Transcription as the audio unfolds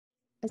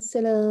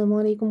السلام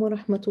عليكم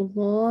ورحمة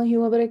الله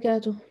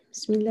وبركاته.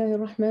 بسم الله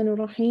الرحمن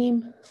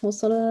الرحيم،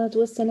 والصلاة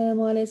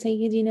والسلام على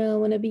سيدنا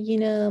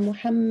ونبينا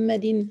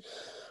محمد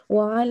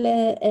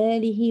وعلى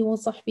آله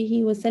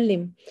وصحبه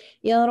وسلم.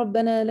 يا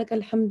ربنا لك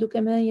الحمد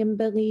كما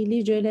ينبغي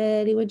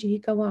لجلال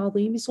وجهك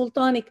وعظيم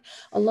سلطانك.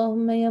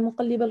 اللهم يا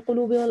مقلب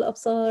القلوب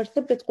والأبصار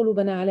ثبت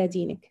قلوبنا على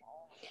دينك.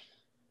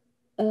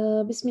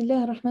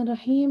 Bismillah ar-Rahman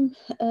ar-Rahim.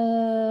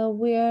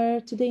 We are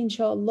today,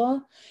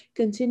 inshallah,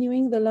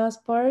 continuing the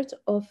last part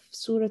of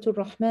Surah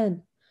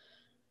Al-Rahman.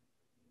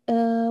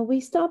 We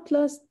stopped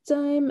last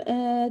time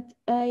at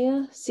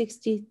Ayah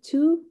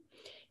 62,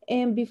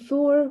 and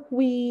before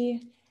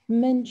we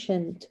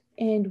mentioned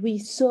and we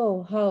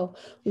saw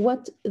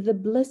what the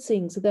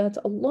blessings that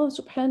Allah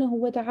subhanahu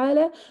wa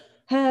ta'ala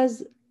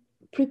has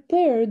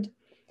prepared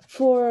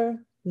for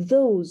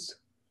those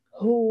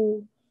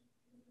who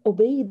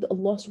obeyed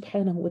Allah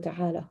subhanahu wa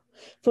ta'ala,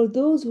 for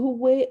those who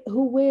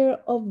were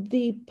of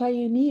the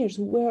pioneers,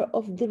 who were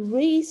of the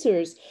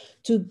racers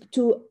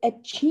to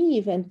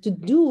achieve and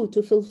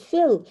to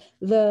fulfill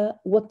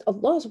what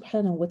Allah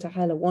subhanahu wa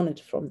ta'ala wanted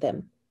from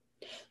them.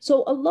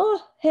 So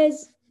Allah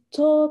has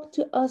talked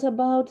to us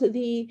about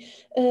the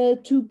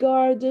two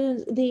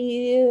gardens,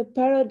 the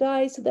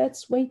paradise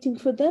that's waiting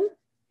for them.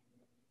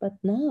 But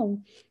now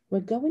we're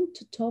going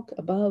to talk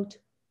about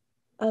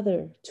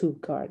other two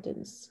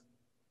gardens.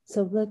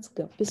 So let's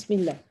go.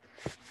 Bismillah.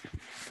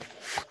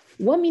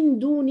 وَمِن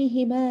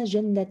دُونِهِمَا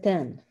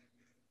جَنَّتَانِ.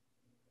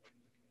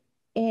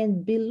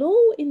 And below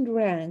in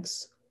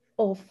ranks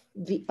of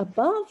the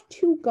above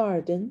two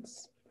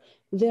gardens,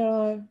 there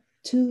are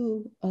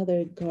two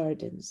other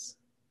gardens.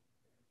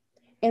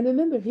 And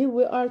remember, here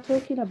we are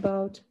talking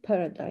about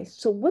paradise.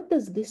 So what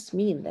does this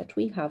mean, that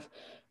we have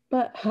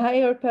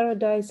higher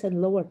paradise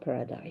and lower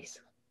paradise?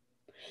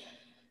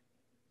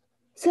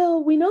 So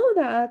we know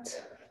that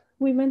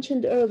we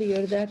mentioned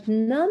earlier that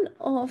none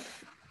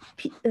of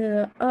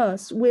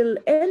us will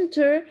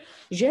enter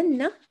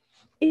Jannah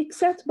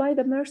except by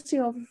the mercy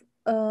of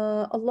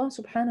Allah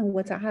subhanahu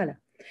wa ta'ala.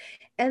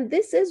 And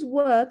this is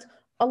what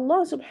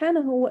Allah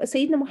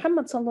Sayyidina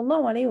Muhammad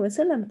sallallahu alayhi wa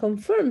sallam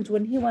confirmed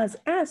when he was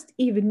asked,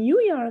 even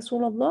you, Ya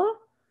Rasulullah,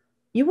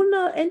 you will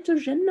not enter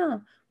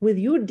Jannah with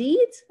your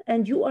deeds,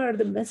 and you are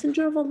the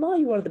messenger of Allah,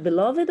 you are the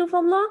beloved of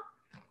Allah.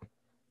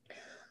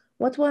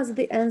 What was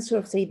the answer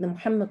of Sayyidina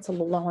Muhammad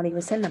sallallahu alayhi wa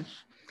sallam?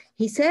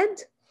 He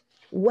said,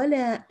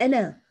 وَلَا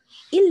أَنَا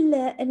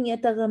إِلَّا أَنْ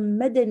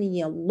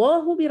يَتَغَمَّدَنِيَ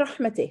اللَّهُ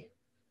بِرَحْمَتِهِ.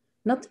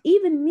 Not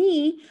even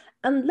me,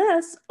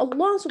 unless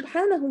Allah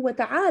subhanahu wa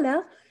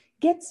ta'ala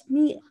gets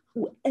me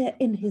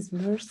in His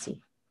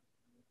mercy.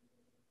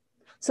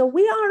 So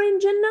we are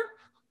in Jannah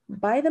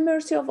by the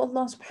mercy of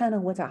Allah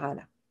subhanahu wa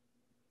ta'ala.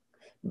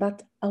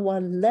 But our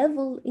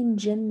level in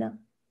Jannah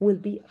will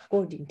be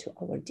according to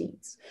our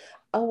deeds.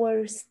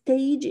 Our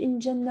stage in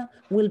Jannah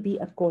will be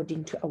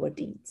according to our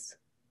deeds.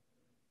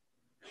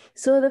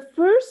 So the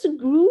first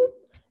group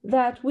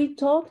that we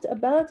talked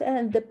about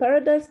and the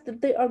paradise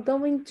that they are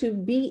going to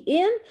be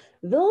in,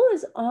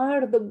 those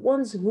are the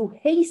ones who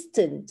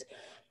hastened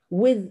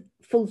with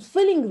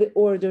fulfilling the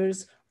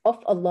orders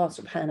of Allah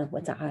subhanahu wa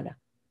ta'ala.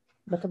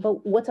 But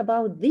what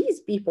about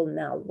these people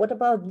now? What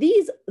about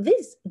these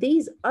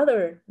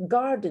other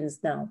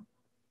gardens now?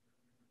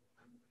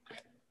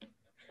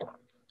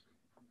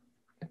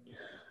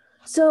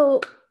 So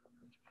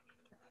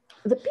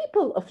the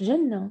people of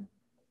Jannah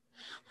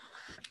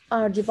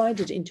are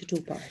divided into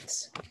two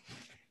parts.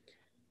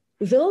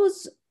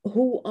 Those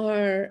who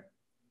are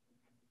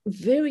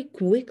very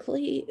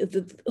quickly,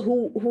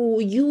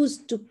 who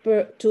used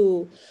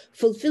to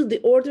fulfill the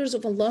orders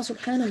of Allah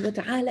subhanahu wa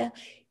ta'ala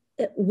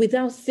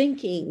without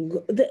thinking,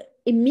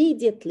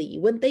 immediately,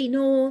 when they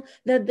know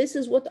that this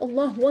is what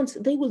Allah wants,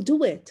 they will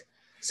do it.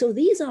 So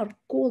these are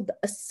called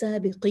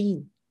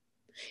as-sabiqeen.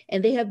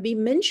 And they have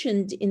been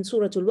mentioned in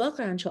Surah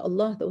Al-Waqi'a,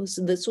 inshallah, that was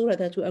the surah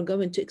that we are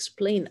going to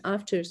explain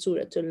after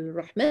Surah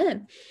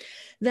Al-Rahman,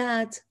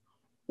 that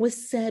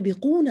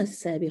وَالسَّابِقُونَ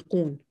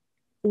السَّابِقُونَ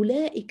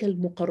أُولَٰئِكَ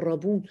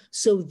الْمُقَرَّبُونَ.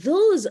 So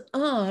those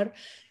are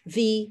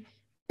the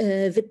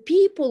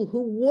people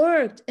who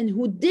worked and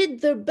who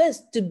did their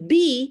best to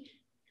be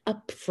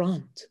up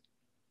front.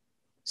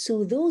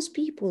 So those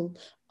people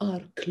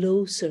are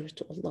closer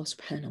to Allah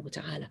subhanahu wa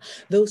ta'ala.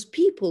 Those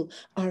people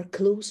are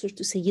closer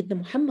to Sayyidina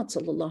Muhammad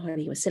sallallahu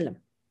alayhi wa sallam.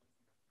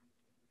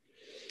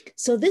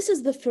 So this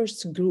is the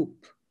first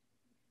group.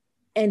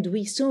 And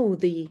we saw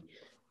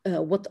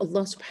what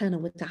Allah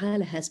subhanahu wa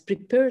ta'ala has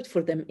prepared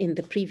for them in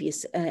the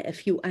previous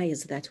few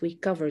ayahs that we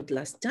covered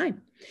last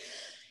time.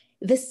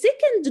 The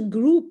second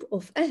group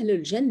of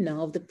Ahlul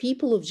Jannah, of the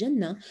people of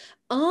Jannah,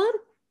 are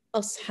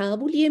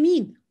Ashabul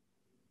Yameen.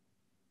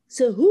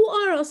 So who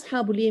are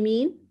Ashabul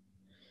Yameen?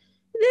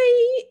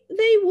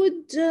 They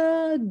would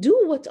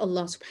do what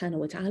Allah subhanahu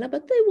wa ta'ala,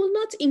 but they will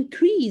not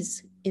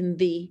increase in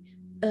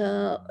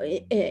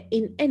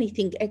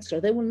anything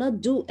extra. They will not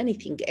do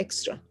anything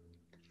extra.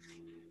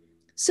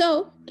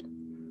 So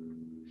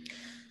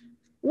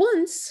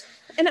once,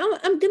 and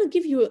I'm going to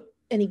give you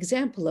an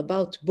example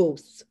about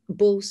both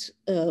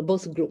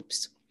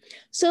groups.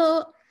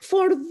 So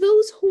for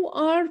those who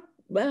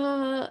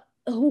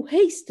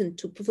hasten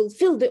to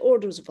fulfill the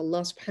orders of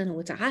Allah subhanahu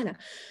wa ta'ala.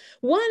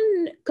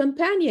 One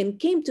companion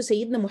came to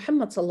Sayyidina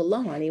Muhammad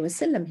sallallahu alayhi wa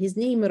sallam. His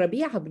name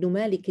Rabi'a ibn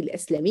Malik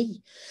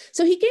al-Aslami.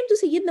 So he came to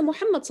Sayyidina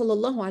Muhammad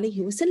sallallahu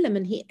alayhi wa sallam,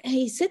 and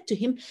he said to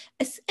him,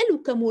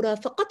 أسألك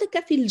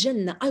مرافقتك في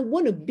الجنة. I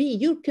want to be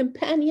your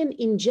companion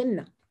in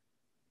Jannah.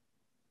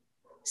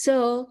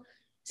 So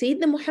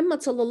Sayyidina Muhammad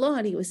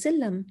sallallahu alayhi wa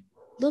sallam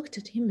looked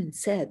at him and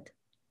said,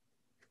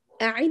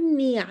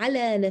 أعني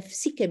على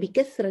نفسك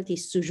بكثرة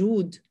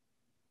السجود.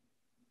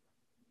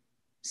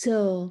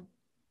 So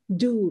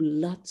do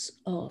lots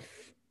of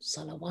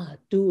salawat,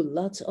 do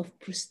lots of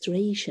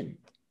prostration.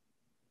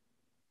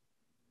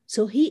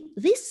 So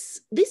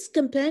this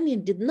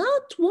companion did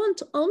not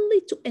want only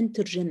to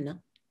enter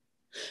Jannah,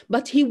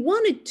 but he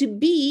wanted to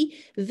be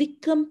the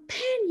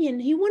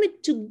companion. He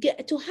wanted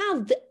to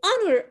have the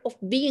honor of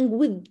being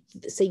with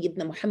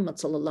Sayyidina Muhammad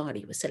sallallahu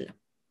alaihi wasallam.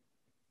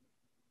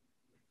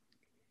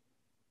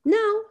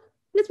 Now,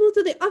 let's move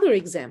to the other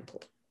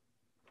example.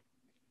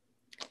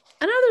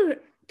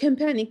 Another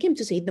companion came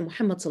to Sayyidina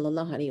Muhammad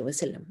sallallahu alayhi wa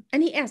sallam,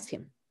 and he asked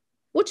him,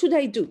 what should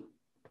I do?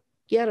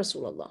 Ya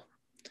Rasulullah.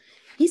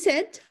 He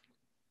said,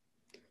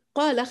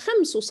 قال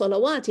 5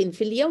 صلوات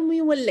في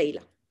اليوم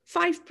والليلة.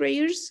 5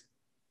 prayers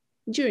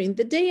during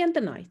the day and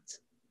the night.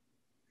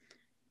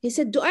 He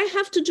said, do I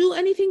have to do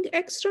anything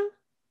extra?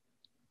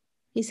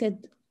 He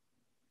said,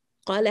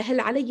 قال هل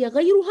علي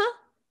غيرها؟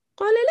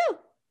 قال لا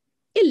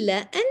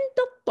إلا أن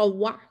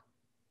تطوع.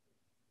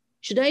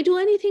 Should I do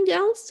anything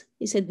else?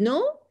 He said,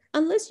 no,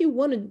 unless you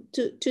wanted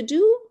to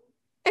do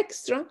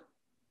extra,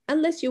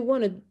 unless you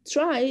want to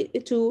try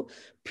to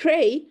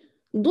pray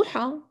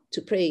duha,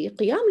 to pray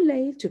qiyam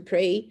al-layl, to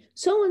pray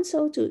so and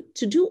so,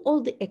 to do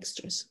all the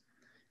extras.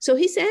 So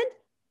he said,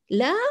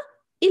 لا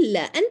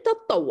إلا أن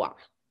تطوع.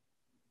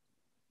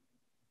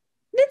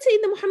 Then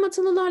Sayyidina Muhammad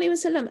sallallahu alayhi wa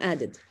sallam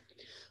added,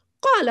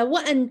 قال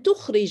وأن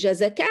تخرج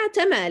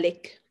زكاة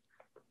مالك.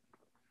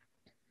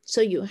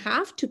 So you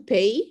have to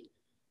pay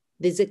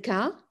the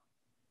zakah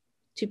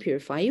to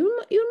purify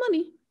your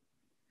money.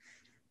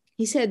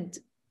 He said,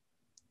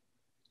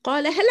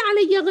 قال هل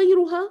علي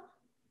غيرها?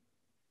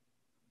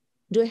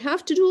 Do I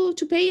have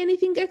to pay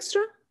anything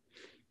extra?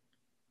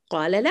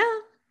 قال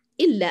لا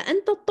إلا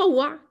أن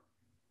تطوع.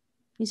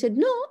 He said,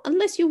 no,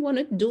 unless you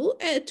want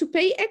to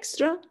pay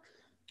extra.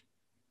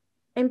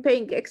 And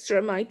paying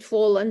extra might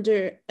fall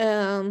under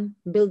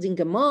building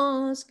a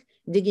mosque,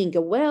 digging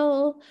a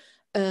well,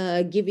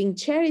 giving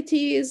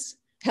charities,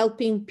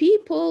 helping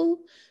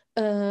people,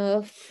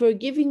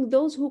 forgiving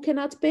those who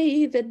cannot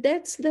pay the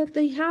debts that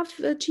they have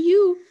to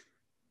you.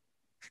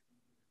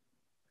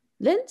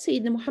 Then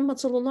Sayyidina Muhammad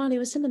sallallahu alayhi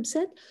wa sallam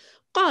said,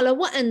 قال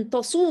وأن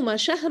تصوم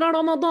شهر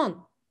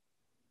رمضان.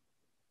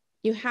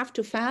 You have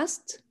to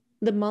fast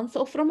the month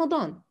of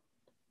Ramadan.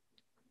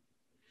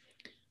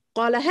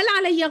 قال هل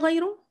علي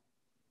غيره?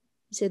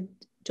 He said,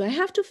 do I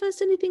have to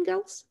fast anything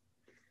else?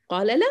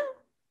 قال لا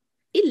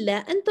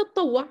إلا أن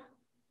تطوع.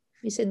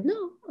 He said,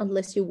 no,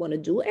 unless you want to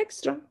do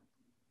extra.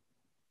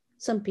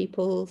 Some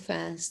people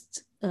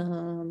fast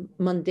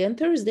Monday and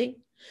Thursday.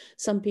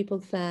 Some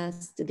people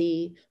fast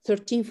the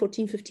 13,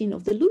 14, 15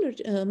 of the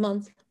lunar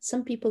month.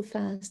 Some people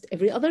fast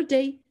every other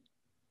day.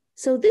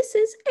 So this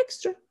is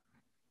extra.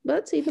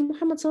 But Sayyidina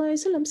Muhammad sallallahu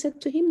alayhi wa sallam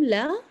said to him,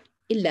 لا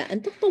إلا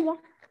أن تطوع.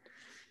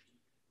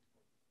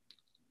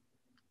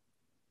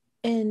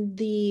 And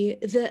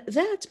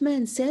that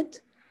man said,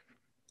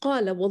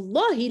 قال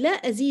والله لا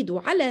أزيد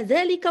على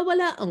ذلك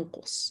ولا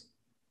أنقص.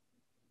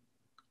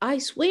 I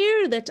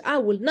swear that I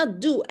will not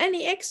do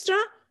any extra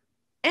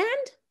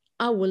and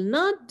I will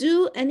not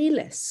do any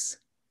less.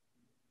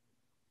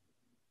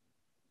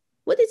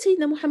 What did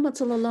Sayyidina Muhammad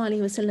sallallahu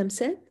alayhi wa sallam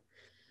said?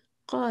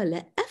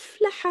 قال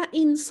أفلح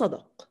إن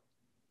صدق.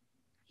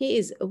 He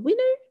is a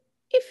winner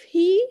if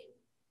he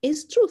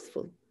is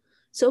truthful.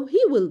 So he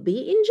will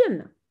be in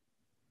Jannah.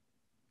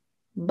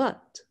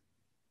 But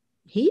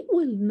he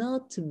will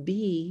not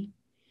be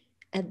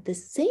at the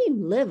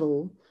same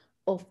level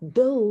of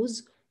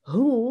those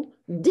who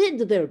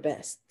did their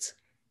best.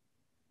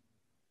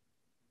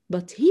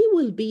 But he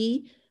will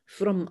be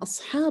from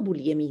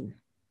Ashabul Yamin.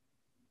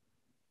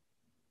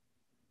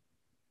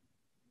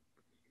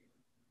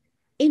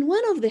 In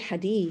one of the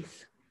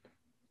hadith,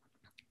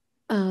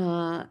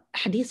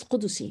 hadith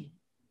Qudusi,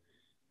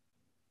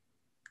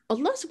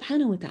 Allah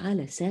subhanahu wa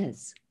ta'ala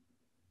says,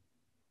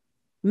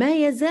 ما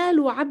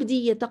يزال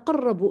عبدي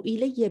يتقرب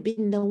إلي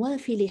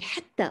بالنوافل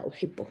حتى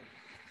أحبه.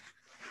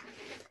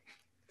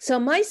 So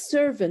my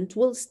servant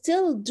will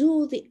still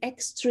do the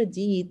extra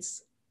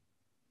deeds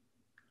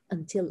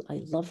until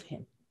I love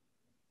him.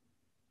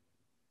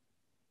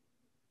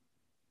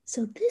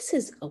 So this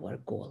is our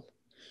goal.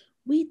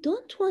 We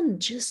don't want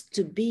just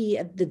to be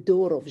at the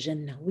door of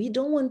Jannah. We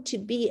don't want to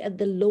be at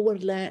the lower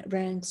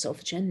ranks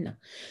of Jannah.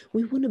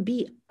 We want to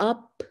be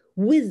up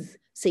with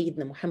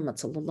Sayyidina Muhammad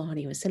sallallahu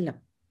alayhi wa sallam.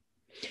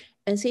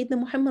 And Sayyidina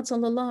Muhammad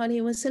sallallahu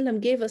alayhi wa sallam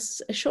gave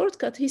us a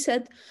shortcut. He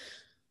said,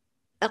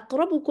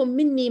 أقربكم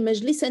مني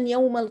مجلسا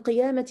يوم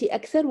القيامة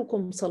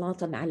أكثركم صلاة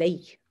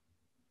علي.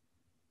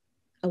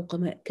 أو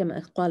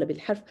كما قال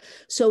بالحرف.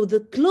 So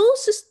the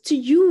closest to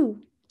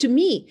you, to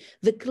me,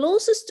 the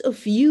closest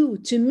of you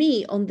to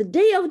me on the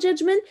day of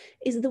judgment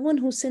is the one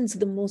who sends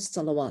the most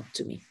salawat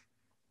to me.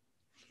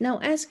 Now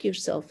ask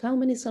yourself, how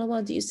many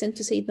salawat do you send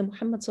to Sayyidina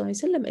Muhammad sallallahu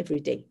alaihi wasallam every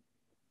day?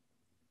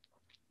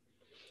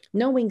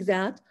 Knowing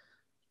that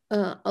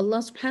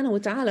Allah subhanahu wa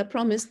ta'ala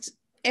promised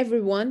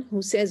everyone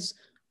who says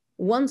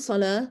one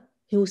salah,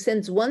 who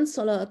sends one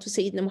salah to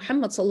Sayyidina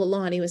Muhammad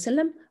sallallahu alaihi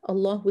wasallam,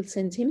 Allah will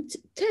send him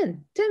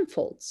 10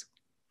 folds.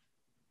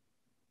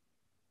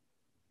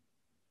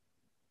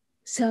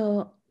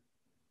 So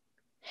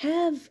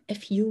have a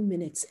few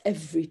minutes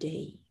every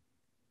day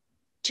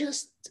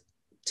just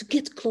to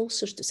get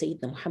closer to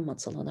Sayyidina Muhammad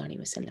sallallahu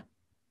alaihi wasallam.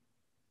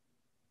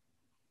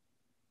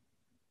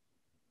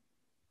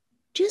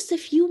 Just a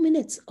few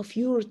minutes of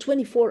your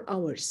 24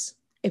 hours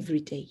every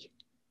day.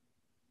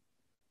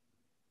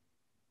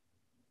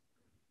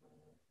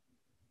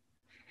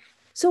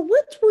 So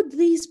what would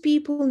these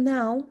people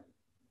now,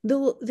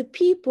 the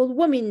people,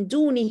 وَمِن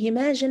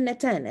دُونِهِمَا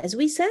جَنَّتَانِ, as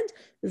we said,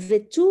 the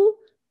two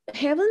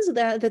heavens,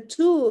 the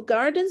two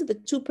gardens, the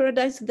two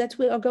paradises that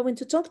we are going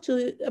to talk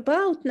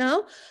about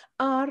now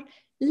are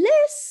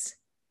less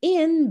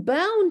in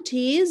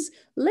bounties,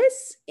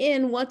 less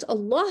in what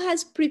Allah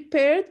has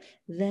prepared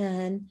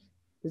than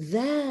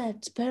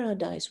that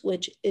paradise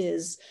which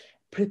is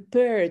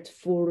prepared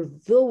for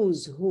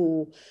those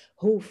who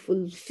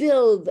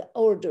fulfill the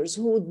orders,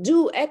 who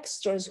do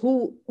extras,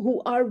 who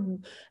are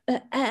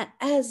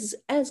as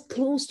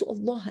close to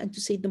Allah and to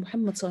Sayyidina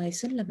Muhammad sallallahu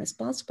alaihi wasallam as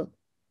possible.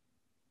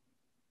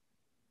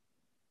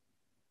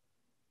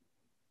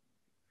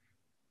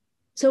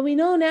 So we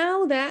know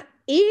now that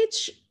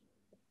each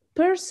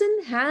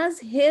person has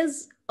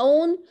his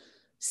own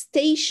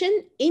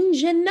station in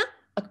Jannah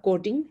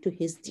according to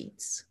his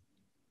deeds.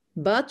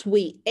 But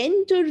we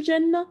enter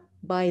Jannah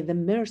by the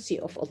mercy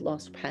of Allah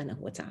subhanahu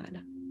wa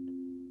ta'ala.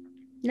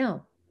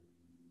 Now,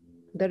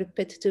 the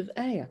repetitive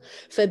ayah.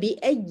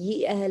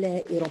 فَبِأَيِّ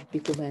آلَاءِ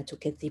رَبِّكُمَا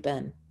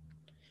تُكَذِّبَانِ.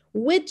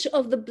 Which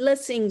of the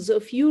blessings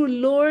of your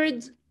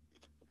Lord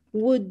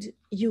would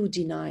you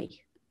deny?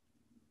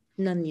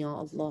 None, Ya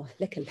Allah.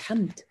 لَكَ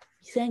الْحَمْدِ.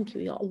 Thank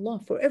you, Ya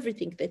Allah, for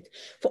everything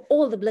for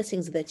all the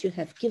blessings that you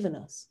have given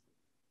us.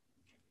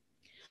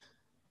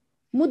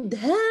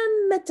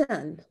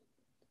 مُدْهَامَّتَانِ.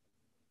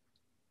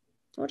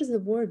 What does the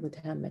word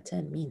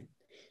مُدْهَامَّتَانِ mean?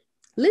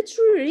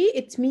 Literally,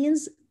 it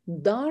means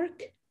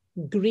dark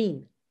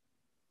green.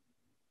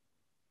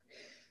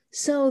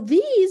 So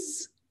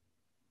these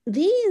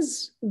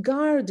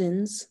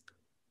gardens,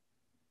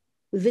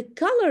 the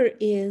color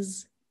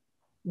is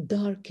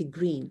dark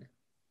green.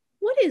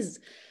 What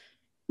is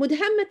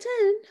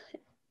مُدْهَامَّتَانِ?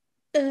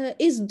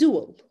 Is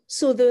dual.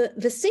 So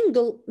the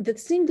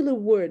singular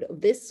word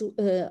of this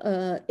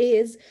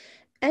is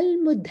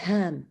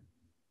al-mudham.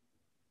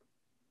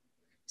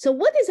 So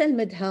what is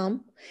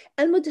al-mudham?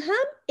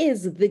 Al-mudham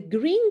is the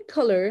green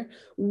color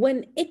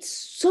when it's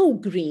so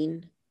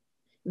green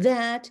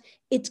that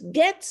it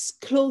gets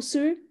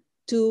closer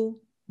to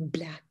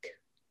black.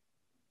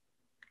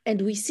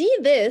 And we see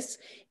this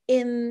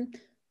in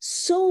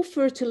so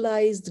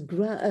fertilized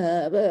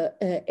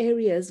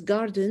areas,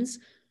 gardens,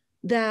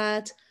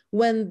 that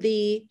when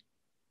the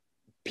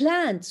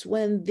plants,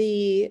 when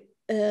the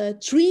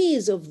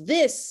trees of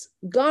this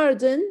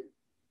garden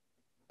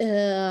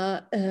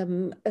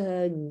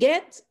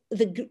get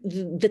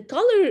the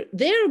color,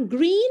 their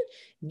green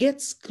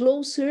gets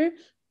closer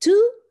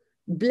to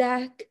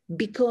black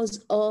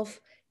because of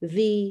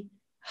the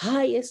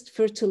highest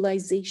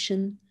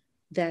fertilization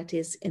that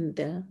is in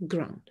the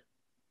ground.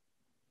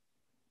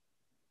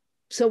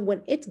 So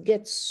when it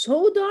gets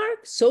so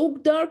dark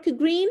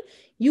green,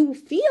 you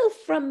feel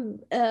from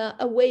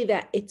away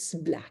that it's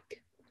black.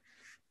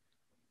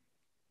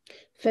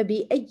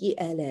 فَبِأَيِّ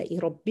آلَاءِ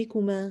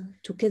رَبِّكُمَا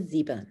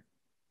تُكَذِّبَانِ.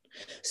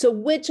 So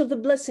which of the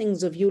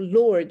blessings of your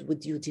Lord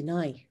would you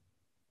deny?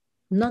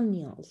 None,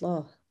 Ya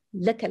Allah.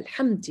 لَكَ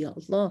الْحَمْدِ, Ya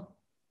Allah.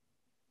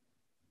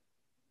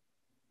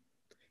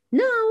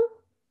 Now,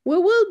 we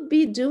will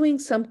be doing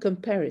some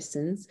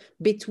comparisons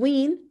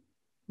between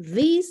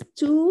these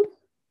two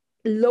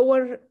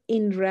lower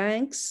in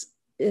ranks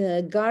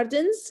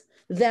gardens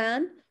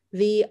than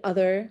the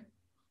other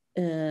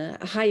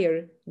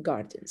higher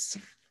gardens.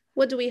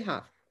 What do we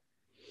have?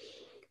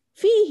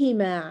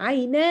 فيهما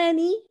عينان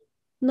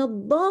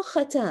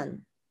نضاختان.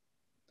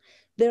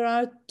 There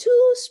are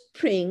two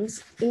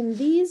springs in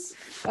these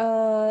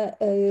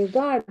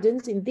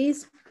gardens, in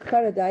these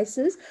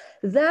paradises,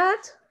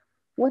 that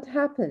what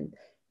happened?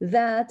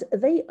 That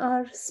they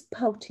are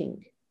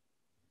spouting.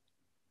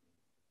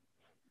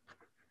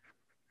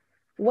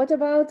 What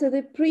about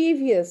the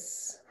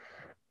previous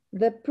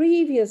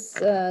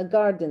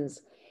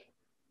gardens?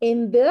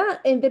 In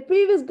the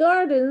previous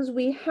gardens,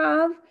 we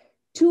have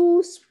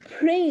two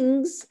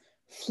springs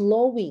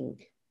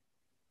flowing.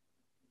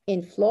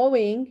 And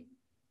flowing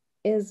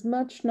is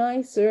much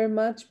nicer,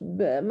 much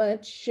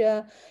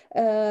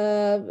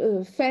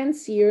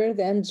fancier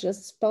than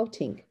just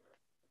spouting.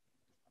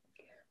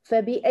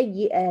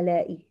 فَبِأَيِّ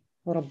آلَاءِ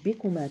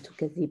رَبِّكُمَا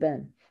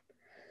تُكَذِّبَانِ.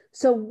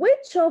 So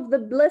which of the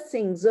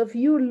blessings of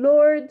your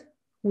Lord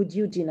would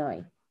you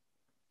deny?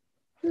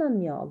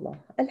 None, ya Allah.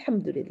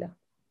 Alhamdulillah.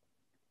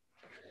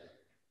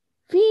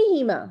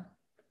 فيهما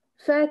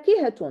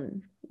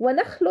فاكهة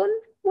ونخل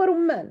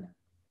ورمان.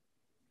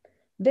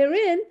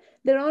 Therein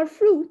there are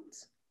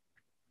fruits,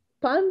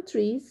 palm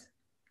trees,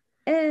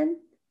 and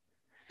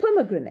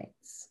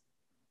pomegranates.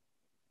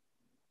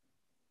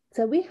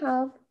 So we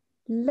have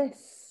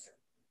less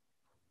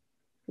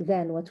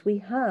than what we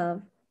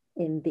have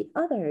in the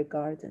other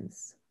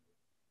gardens.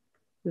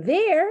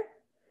 There,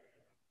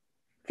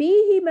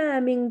 فيهما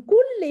من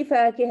كل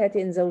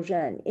فاكهة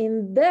زوجان.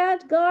 In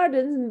that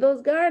gardens, in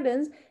those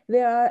gardens,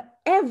 there are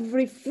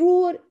every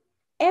fruit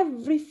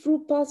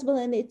possible,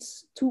 and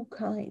it's two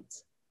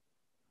kinds.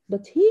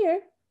 But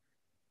here,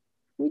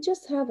 we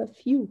just have a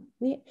few.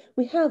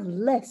 We have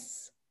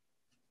less.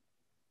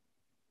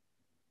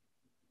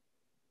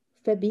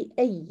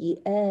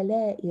 فبأي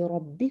آلاء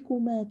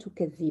ربكما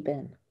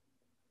تكذبان.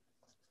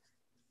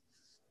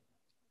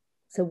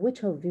 So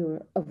which of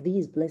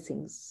these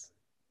blessings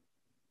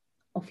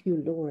of your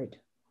Lord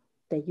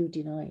that you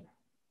deny?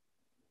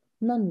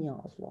 None, ya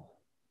Allah.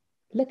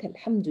 لك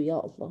الحمد ya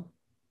Allah.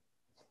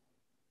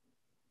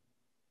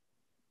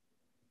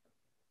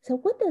 So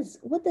what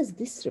does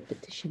this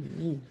repetition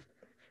mean?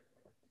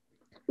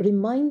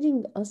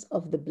 Reminding us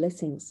of the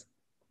blessings.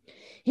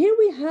 Here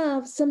we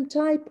have some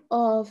type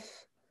of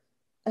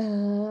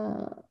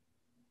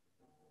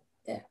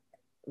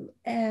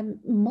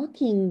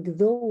mocking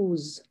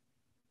those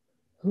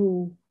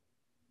who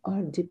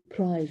are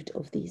deprived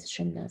of these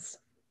jannahs,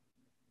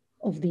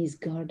 of these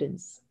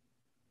gardens.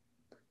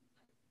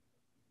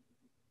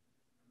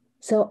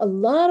 So a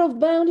lot of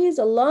bounties,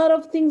 a lot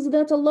of things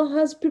that Allah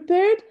has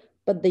prepared,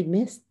 but they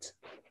missed.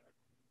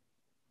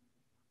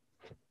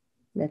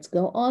 Let's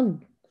go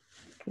on.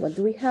 What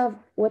do we have?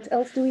 What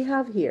else do we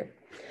have here?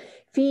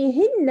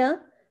 فيهن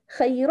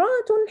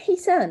خيرات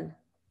حسان.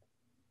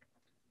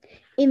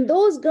 In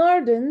those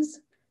gardens,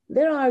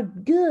 there are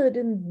good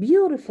and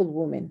beautiful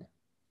women.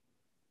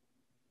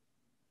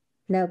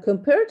 Now,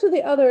 compared to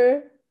the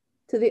other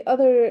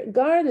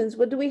gardens,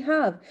 what do we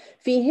have?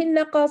 فيهن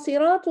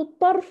قاصرات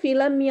الطرف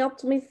لم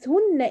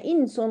يطمثهن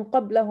إنس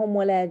قبلهم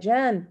ولا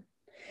جان.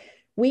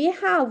 We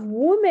have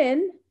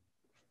women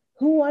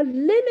who are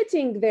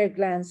limiting their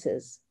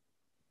glances.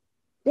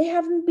 They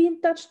haven't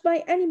been touched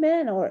by any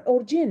man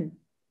or jinn.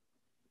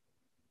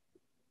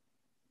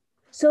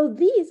 So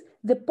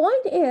the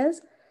point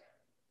is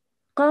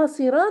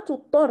قاصرات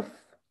الطرف.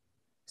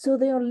 So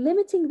they are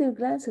limiting their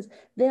glances.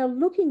 They are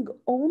looking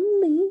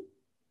only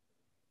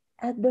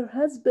at their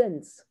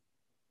husbands.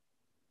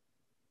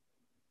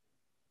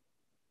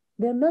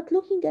 They're not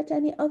looking at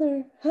any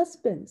other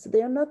husbands.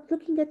 They are not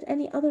looking at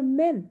any other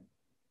men.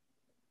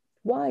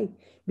 Why?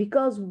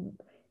 Because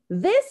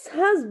this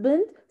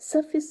husband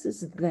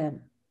suffices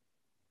them.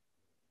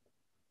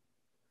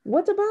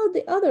 What about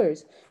the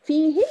others?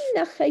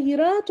 فيهن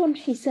خيرات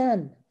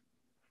حسان.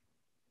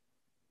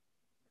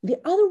 The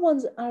other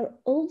ones are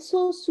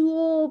also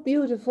so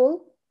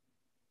beautiful,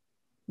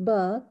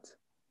 but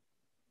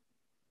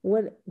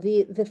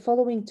the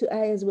following two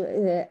ayahs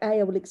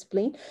ayah will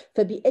explain.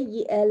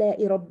 فَبِأَيِّ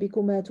آلَاءِ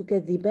رَبِّكُمَا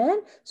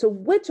تُكَذِّبَانِ. So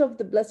which of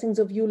the blessings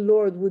of you,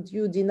 Lord, would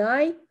you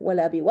deny?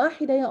 وَلَا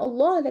بِوَاحِدَ يَا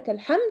اللَّهِ لَكَ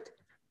الْحَمْدِ.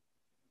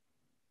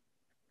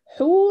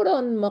 حُورٌ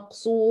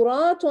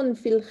مَقْصُورَاتٌ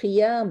فِي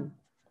الْخِيَامِ.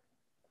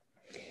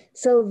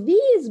 So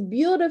these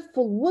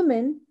beautiful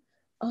women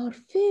are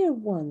fair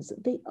ones.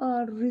 They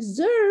are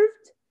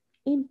reserved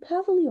in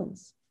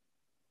pavilions.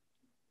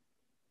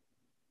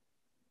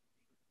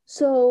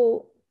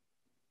 So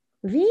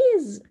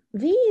these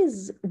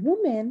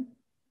women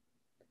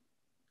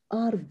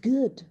are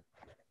good.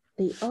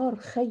 They are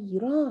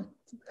خيرات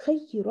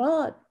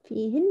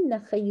فيهن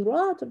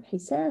خيرات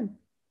حسان.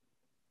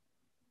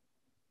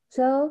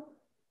 So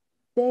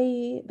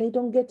they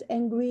don't get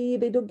angry,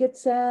 they don't get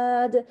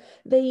sad,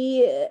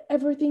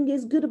 everything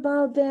is good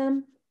about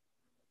them,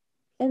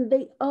 and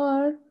they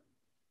are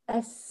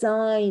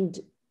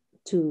assigned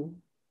to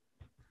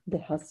the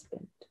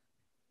husband.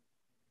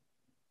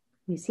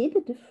 You see the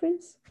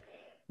difference?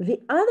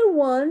 The other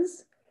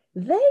ones,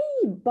 they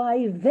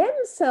by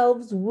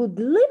themselves would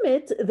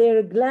limit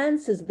their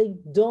glances. They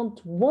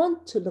don't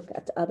want to look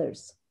at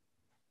others.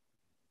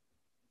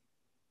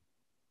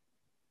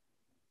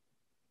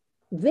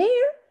 There,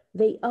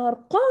 they are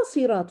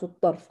قاصرات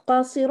الطرف,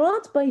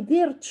 قاصرات by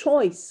their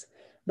choice.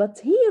 But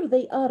here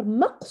they are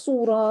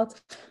مقصورات.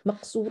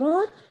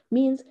 مقصورات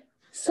means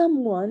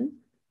someone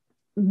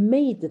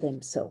made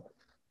them so.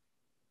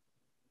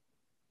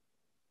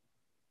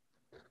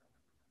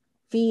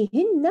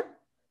 فيهن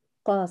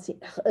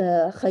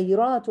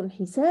خيرات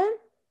حسان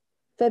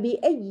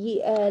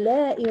فبأي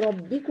آلاء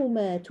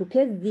ربكما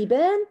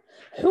تكذبان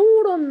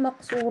حور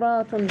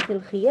مقصورات في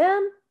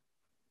الخيام.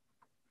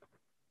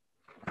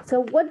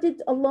 So what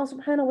did Allah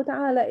subhanahu wa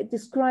ta'ala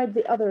describe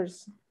the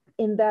others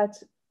in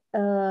that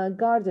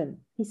garden?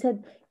 He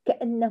said,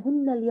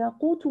 كأنهن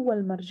الياقوت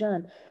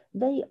والمرجان.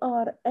 They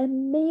are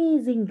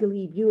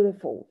amazingly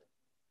beautiful.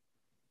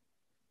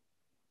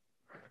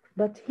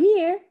 But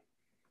here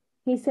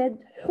he said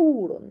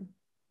hurun.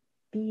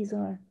 These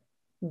are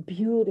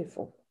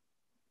beautiful.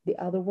 The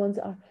other ones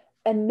are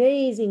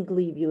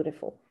amazingly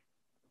beautiful.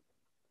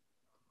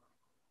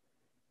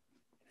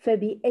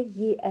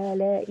 فبأي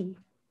آلاء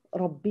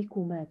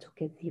ربكما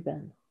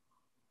تكذبان.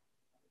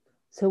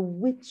 So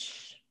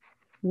which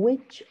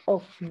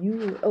of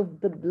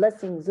the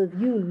blessings of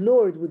you,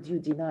 Lord, would you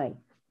deny?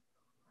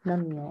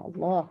 None, ya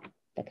Allah.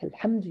 لك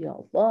الحمد ya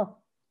Allah.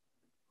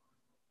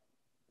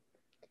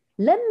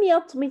 لم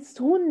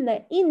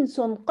يطمثهن إنس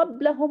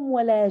قبلهم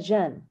ولا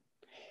جان.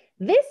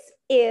 This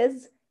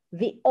is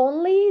the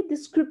only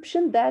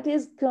description that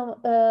is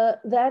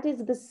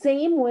the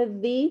same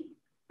with the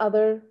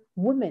other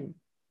women.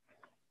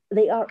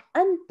 They are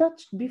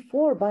untouched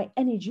before by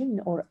any jinn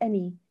or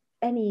any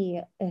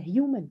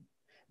human.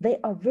 They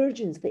are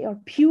virgins. They are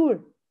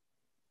pure.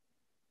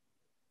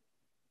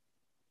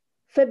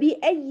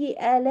 فبأي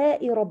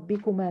آلاء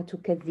ربكما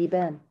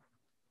تكذبان.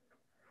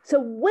 So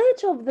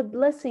which of the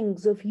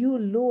blessings of you,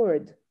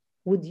 Lord,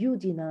 would you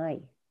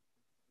deny?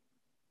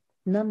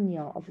 None,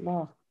 ya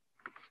Allah.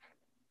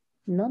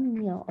 None,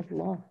 ya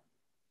Allah.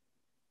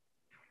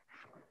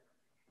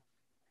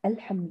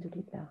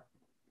 Alhamdulillah.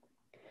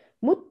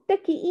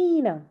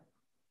 متكئين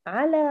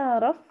على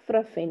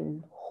رفرف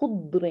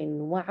خضر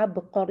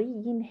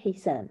وعبقري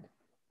حسان.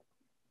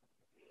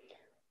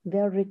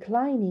 They're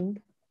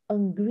reclining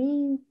on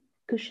green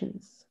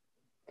cushions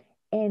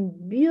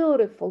and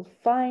beautiful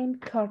fine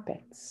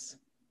carpets.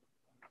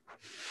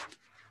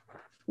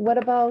 What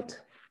about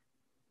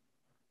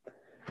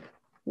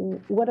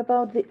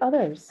the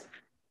others?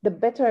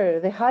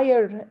 The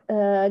higher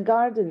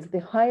gardens,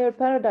 the higher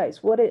paradise.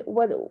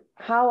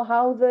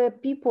 How the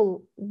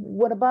people,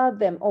 what about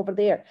them over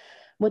there?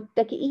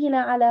 متكئين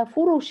على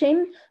فرش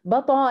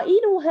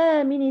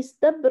بطائنها من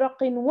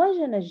استبرق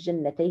وجنى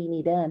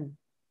الجنتين دان.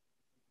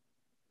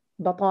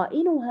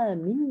 بطائنها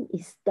من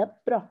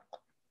استبرق.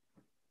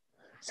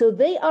 So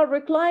they are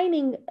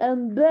reclining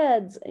on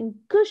beds and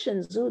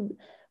cushions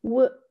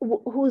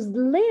whose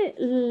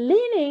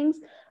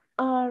linings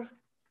are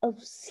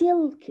of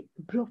silk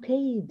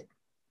brocade.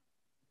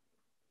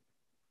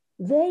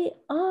 They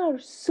are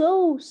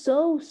so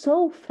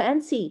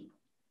fancy.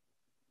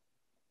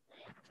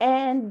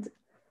 And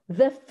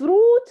the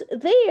fruit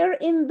there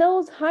in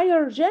those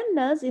higher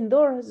jannahs, in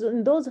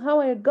those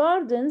higher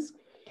gardens,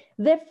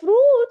 the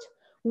fruit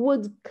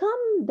would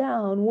come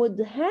down, would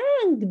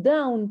hang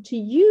down to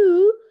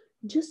you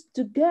just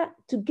to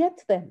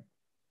get them.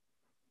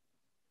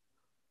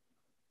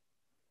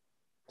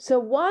 So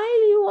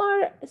while you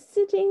are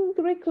sitting,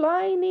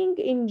 reclining,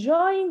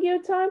 enjoying your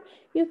time,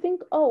 you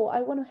think, oh,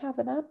 I want to have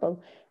an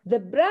apple. The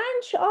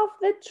branch of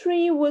the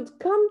tree would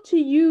come to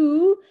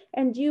you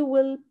and you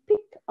will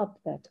pick up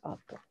that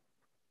apple.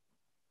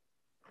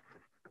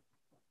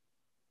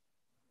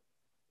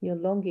 You're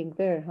longing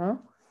there, huh?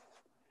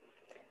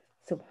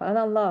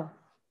 Subhanallah.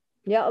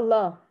 Ya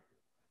Allah.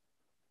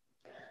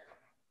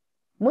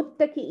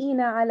 متكئين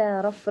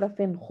على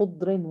رفرف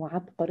خضر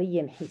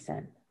وعبقري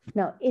حسان.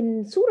 Now,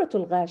 in Surah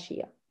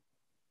Al-Ghashiyah,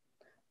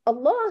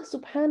 Allah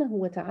subhanahu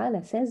wa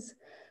ta'ala says,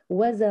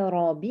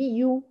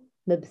 وَزَرَابِيُّ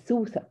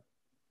مَبْثُوثَةٌ,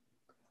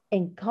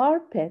 and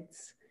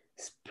carpets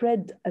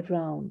spread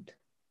around.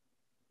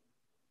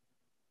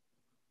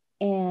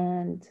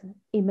 And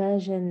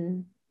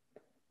imagine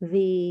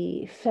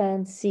the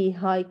fancy,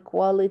 high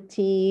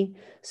quality,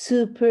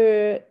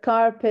 super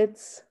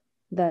carpets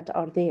that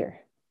are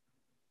there.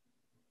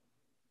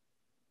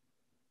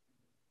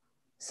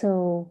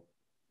 So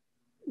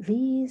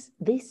this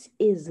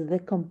is the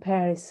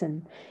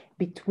comparison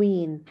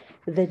between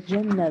the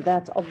Jannah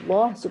that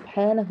Allah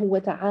subhanahu wa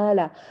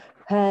ta'ala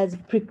has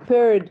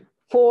prepared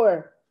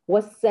for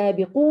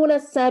وَالسَّابِقُونَ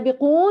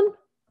السَّابِقُونَ,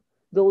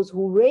 those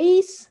who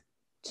race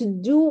to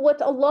do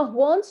what Allah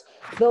wants,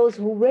 those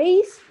who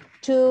race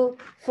to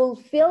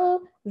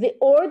fulfill the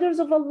orders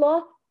of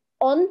Allah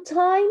on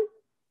time.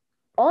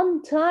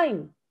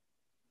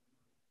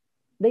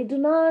 They do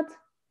not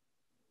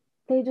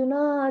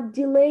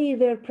delay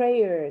their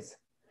prayers.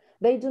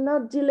 They do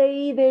not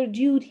delay their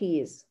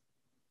duties.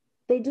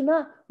 They do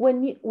not,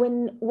 when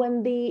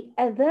the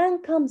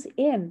adhan comes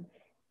in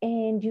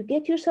and you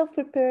get yourself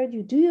prepared,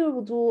 you do your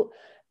wudu,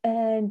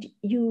 and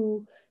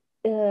you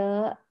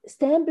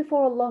stand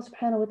before Allah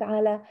subhanahu wa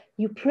ta'ala,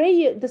 you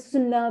pray the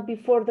sunnah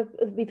before the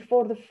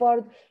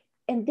fard,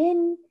 and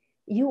then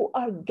you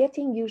are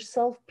getting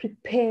yourself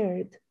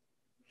prepared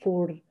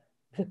for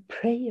the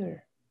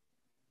prayer,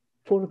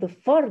 for the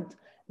fard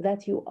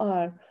that you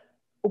are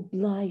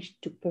obliged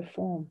to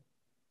perform.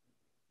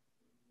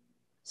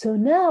 So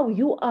now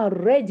you are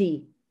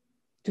ready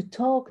to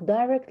talk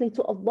directly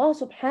to Allah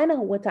subhanahu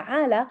wa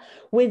ta'ala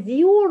with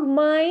your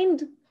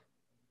mind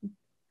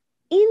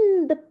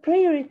in the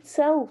prayer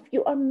itself.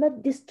 You are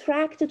not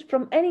distracted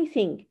from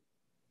anything.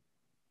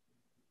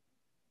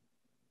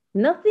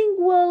 Nothing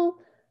will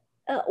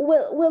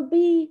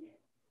be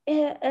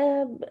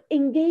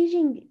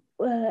engaging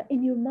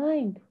in your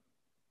mind.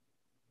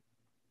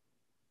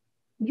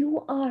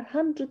 You are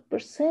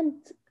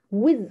 100%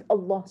 with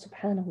Allah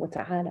subhanahu wa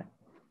ta'ala.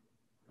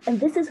 And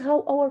this is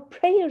how our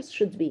prayers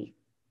should be.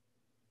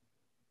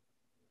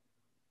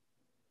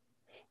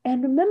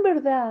 And remember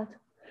that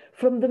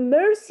from the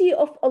mercy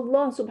of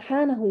Allah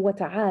subhanahu wa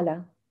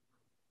ta'ala,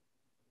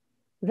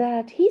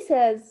 that He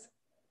says,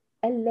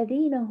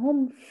 الَّذِينَ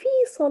هُمْ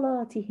فِي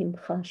صَلَاتِهِمْ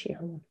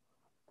خَاشِعُونَ.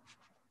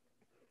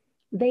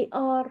 They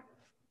are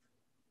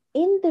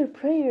in their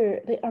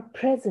prayer, they are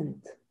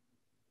present.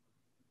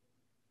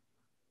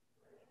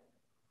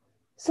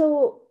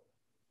 So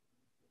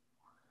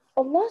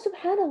Allah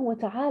subhanahu wa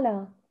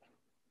ta'ala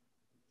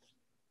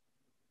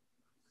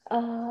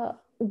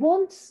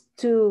wants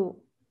to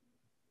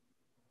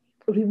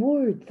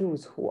reward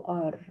those who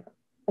are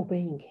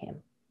obeying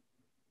Him.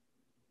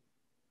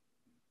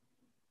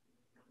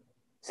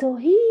 So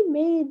He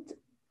made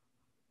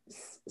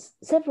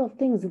several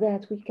things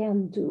that we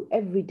can do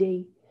every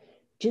day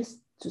just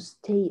to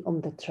stay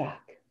on the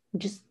track,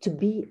 just to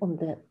be on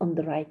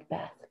the right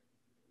path.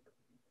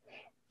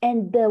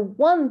 And the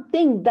one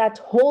thing that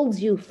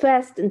holds you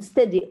fast and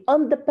steady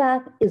on the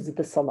path is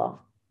the salah,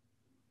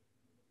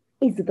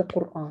 is the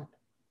Qur'an,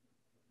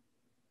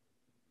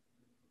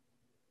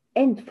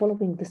 and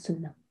following the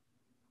sunnah.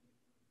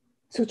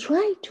 So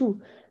try to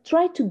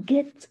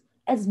get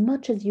as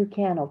much as you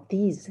can of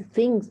these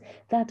things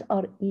that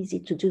are easy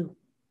to do,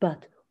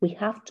 but we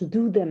have to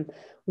do them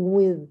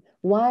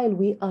while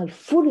we are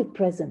fully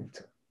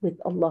present with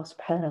Allah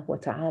subhanahu wa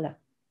ta'ala.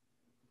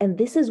 And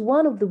this is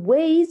one of the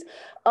ways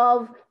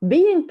of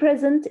being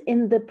present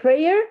in the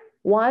prayer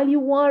while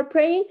you are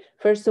praying.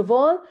 First of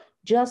all,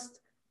 just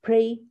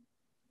pray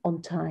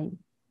on time.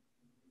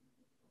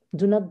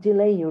 Do not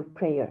delay your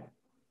prayer.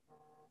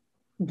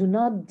 Do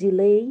not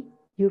delay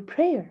your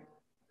prayer.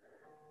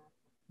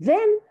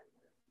 Then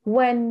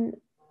when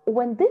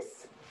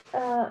this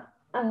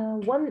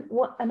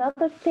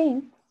another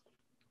thing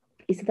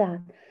is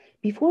that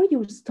before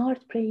you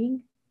start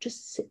praying,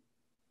 just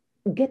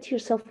get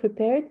yourself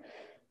prepared.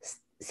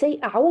 Say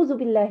أعوذ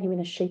بالله من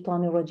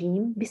الشيطان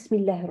الرجيم بسم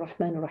الله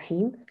الرحمن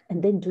الرحيم,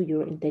 and then do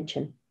your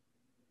intention.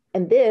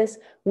 And this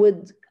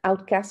would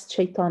outcast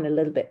shaitan a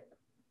little bit.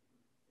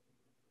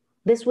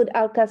 This would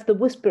outcast the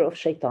whisper of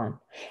shaitan,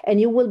 and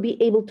you will be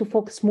able to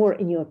focus more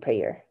in your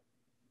prayer.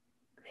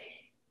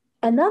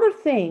 Another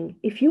thing,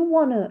 if you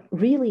want to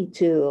really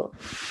to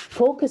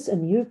focus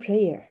on your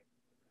prayer,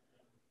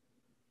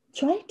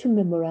 try to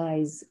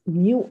memorize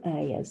new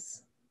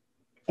ayahs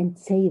and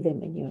say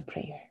them in your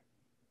prayer.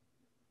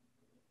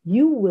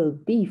 You will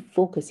be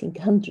focusing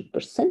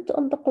 100%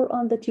 on the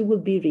Quran that you will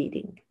be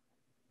reading.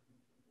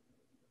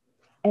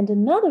 And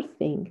another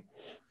thing,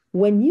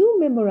 when you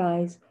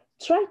memorize,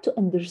 try to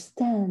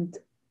understand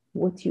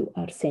what you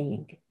are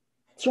saying.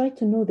 Try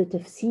to know the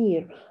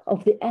tafseer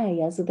of the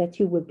ayahs that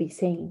you will be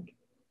saying,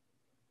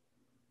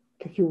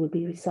 that you will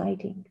be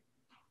reciting.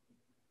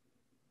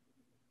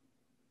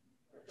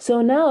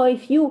 So now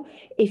if you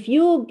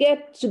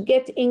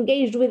get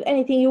engaged with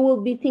anything, you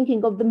will be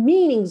thinking of the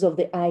meanings of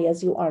the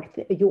ayahs you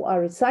are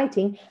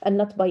reciting, and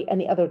not by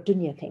any other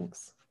dunya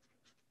things.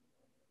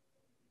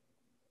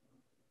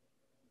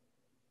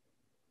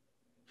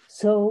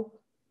 So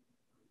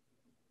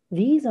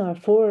these are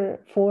four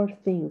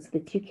things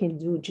that you can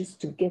do just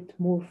to get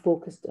more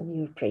focused on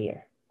your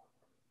prayer.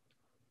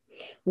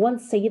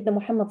 Once Sayyidina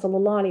Muhammad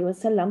sallallahu alaihi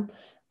wasallam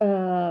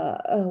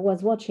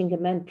was watching a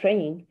man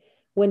praying.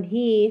 When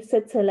he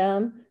said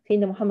salam,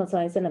 Sayyidina Muhammad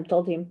sallallahu alaihi wasallam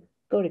told him,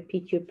 go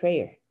repeat your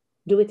prayer.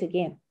 Do it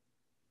again.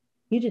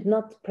 You did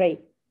not pray.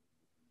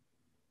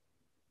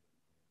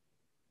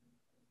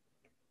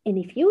 And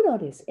if you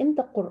notice in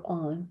the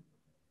Quran,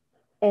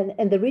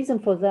 and the reason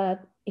for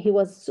that, he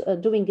was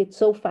doing it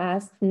so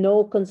fast,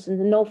 no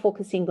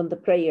focusing on the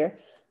prayer.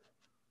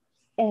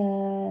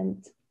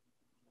 And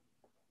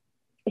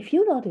if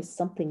you notice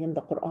something in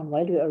the Quran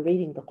while you are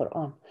reading the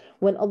Quran,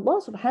 when Allah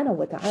subhanahu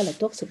wa ta'ala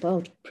talks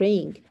about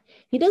praying,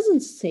 He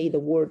doesn't say the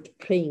word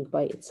praying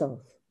by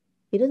itself.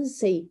 He doesn't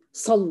say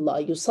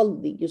salla,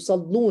 yusalli,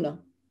 yusalluna,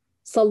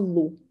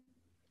 sallu.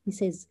 He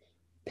says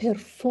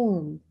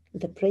perform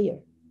the prayer.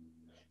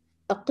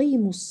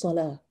 Aqimu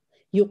as-salah,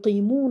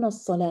 yuqimuna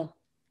as-salah.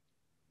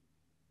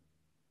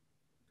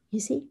 You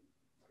see?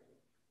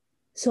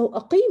 So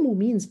aqimu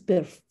means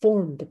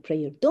perform the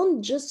prayer.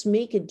 Don't just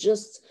make it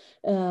just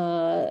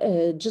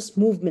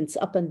movements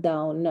up and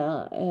down,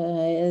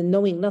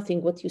 knowing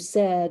nothing what you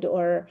said,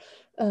 or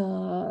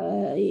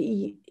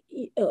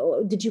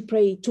did you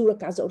pray 2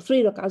 rak'ahs or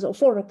 3 rak'ahs or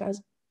 4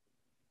 rak'ahs?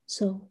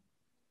 So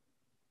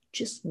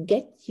just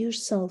get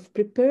yourself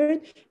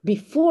prepared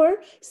before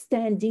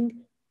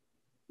standing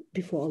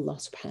before Allah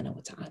subhanahu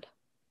wa ta'ala.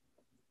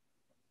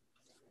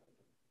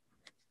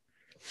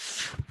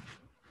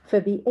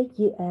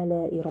 فَبِأَيِّ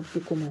آلَاءِ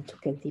رَبِّكُمَا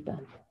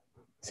تُكَذِّبَانِ.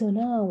 So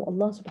now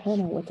Allah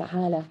subhanahu wa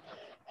ta'ala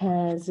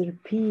has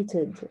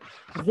repeated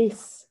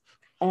this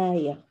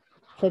ayah.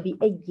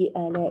 فَبِأَيِّ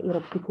آلَاءِ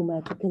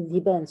رَبِّكُمَا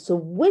تُكَذِّبَانِ. So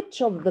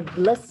which of the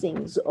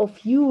blessings of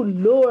you,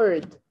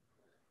 Lord,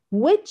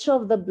 which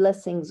of the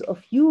blessings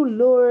of you,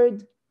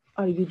 Lord,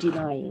 are you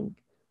denying,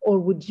 or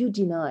would you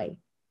deny?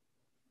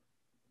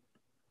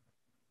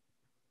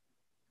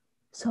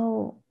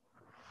 So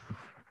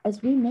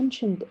as we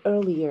mentioned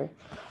earlier,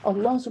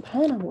 Allah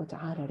subhanahu wa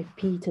ta'ala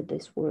repeated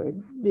this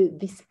word,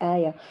 this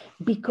ayah,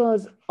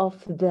 because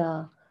of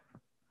the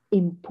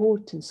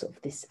importance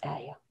of this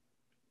ayah.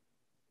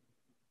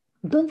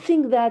 Don't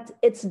think that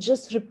it's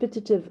just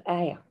repetitive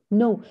ayah.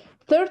 No,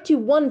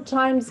 31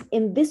 times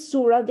in this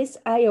surah, this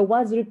ayah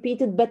was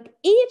repeated, but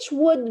each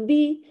would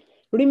be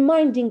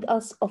reminding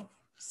us of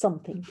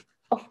something,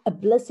 of a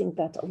blessing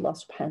that Allah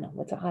subhanahu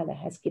wa ta'ala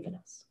has given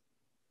us.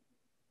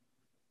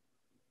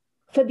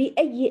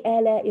 فَبِأَيِّ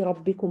آلَاءِ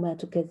رَبِّكُمَا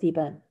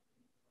تُكَذِّبَانِ.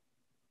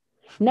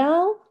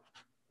 Now,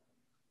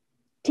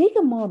 take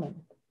a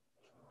moment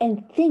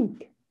and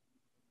think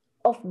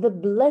of the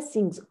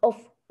blessings,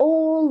 of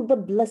all the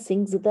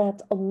blessings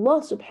that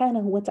Allah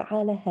subhanahu wa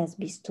ta'ala has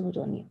bestowed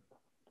on you.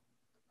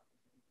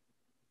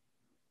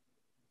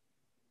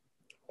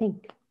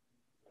 Think.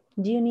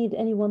 Do you need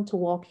anyone to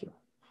walk you?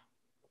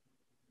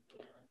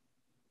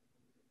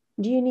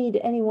 Do you need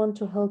anyone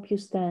to help you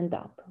stand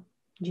up?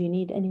 Do you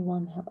need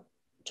anyone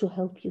to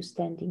help you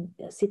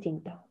sitting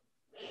down?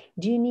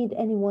 Do you need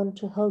anyone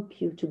to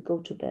help you to go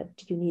to bed?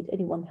 Do you need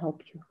anyone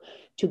help you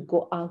to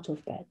go out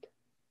of bed?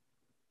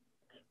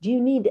 Do you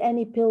need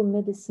any pill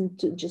medicine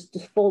to just to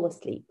fall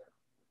asleep?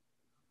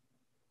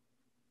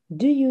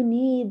 Do you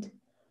need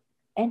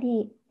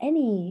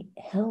any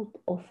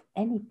help of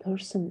any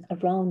person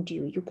around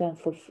you? You can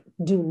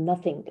do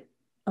nothing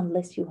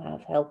unless you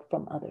have help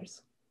from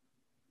others.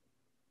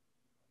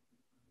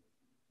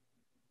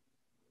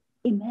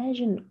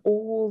 Imagine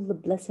all the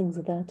blessings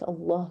that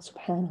Allah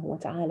subhanahu wa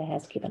ta'ala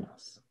has given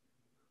us.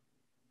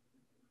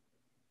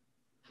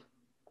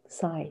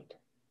 Sight,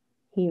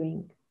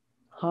 hearing,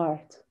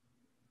 heart,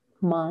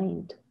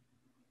 mind,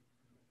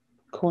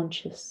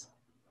 conscious,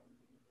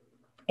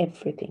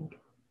 everything.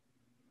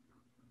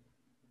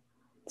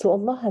 So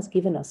Allah has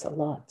given us a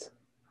lot.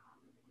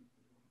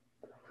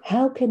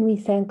 How can we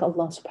thank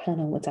Allah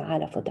subhanahu wa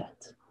ta'ala for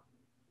that?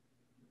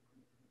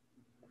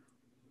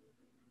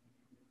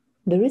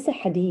 There is a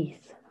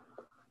hadith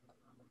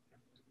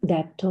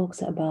that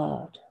talks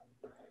about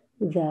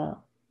the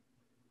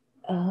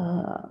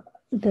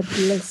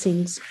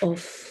blessings of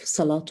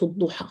Salatul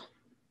Duha.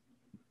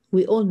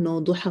 We all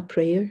know Duha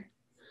prayer,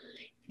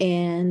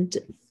 and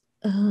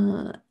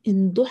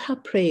in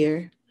Duha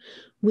prayer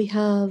we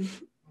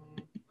have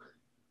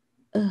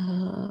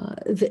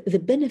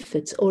the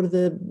benefits or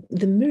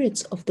the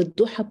merits of the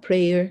Duha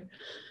prayer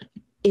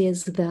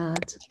is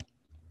that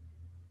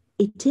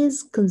it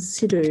is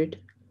considered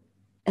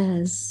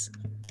as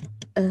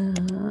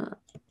a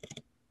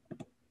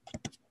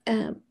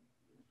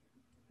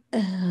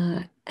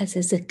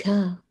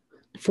zakah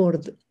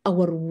for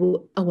our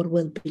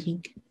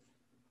well-being.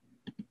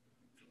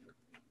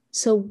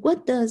 So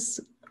what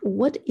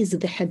is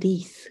the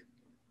hadith?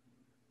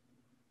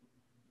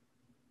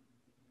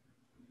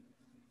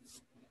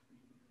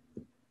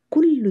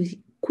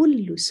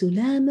 كل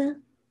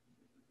سلامة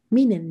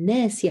من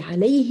الناس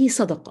عليه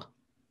صدقة.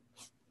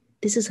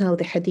 This is how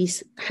the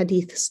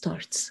hadith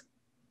starts.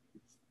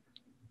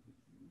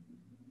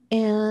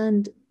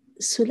 And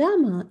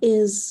sulama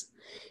is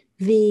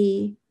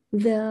the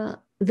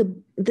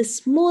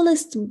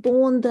smallest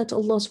bone that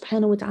Allah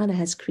subhanahu wa ta'ala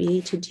has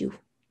created you,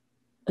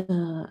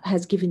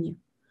 has given you.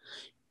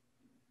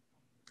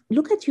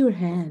 Look at your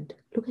hand,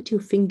 look at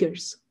your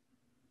fingers.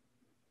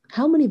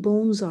 How many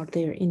bones are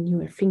there in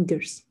your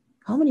fingers?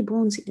 How many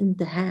bones in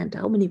the hand?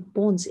 How many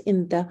bones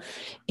in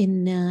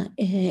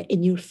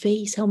your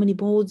face? How many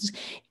bones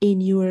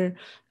in your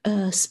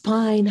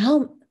spine?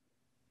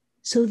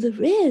 So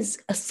there is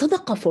a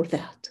sadaqah for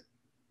that.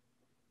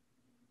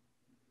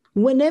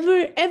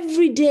 Whenever,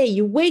 every day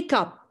you wake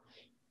up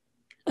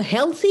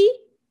healthy,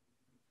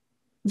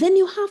 then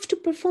you have to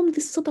perform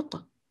this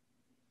sadaqah.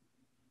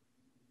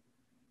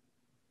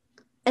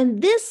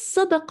 And this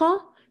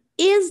sadaqah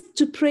is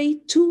to pray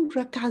 2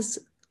 rak'ahs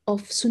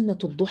of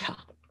Sunnatul Duha.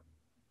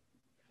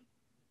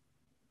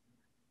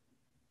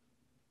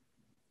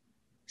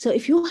 So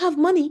if you have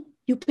money,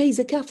 you pay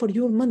zakah for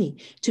your money,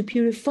 to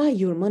purify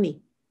your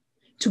money,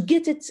 to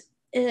get it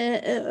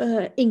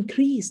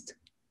increased,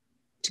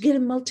 to get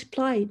it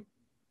multiplied.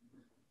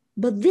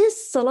 But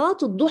this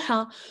Salatul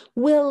Duha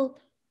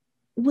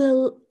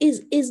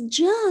is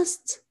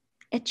just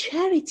a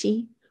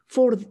charity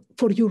for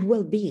your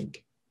well-being.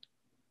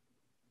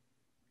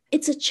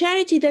 It's a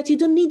charity that you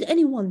don't need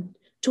anyone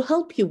to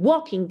help you,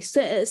 walking,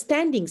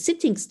 standing,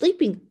 sitting,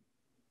 sleeping.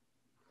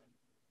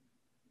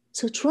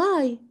 So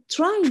try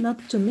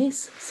not to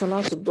miss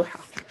Salatul Duha.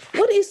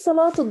 What is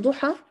Salatul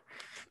Duha?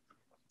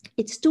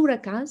 It's 2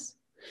 rak'ahs.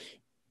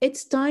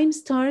 Its time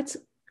starts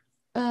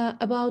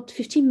about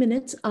 15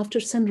 minutes after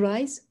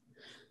sunrise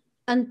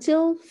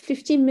until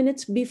 15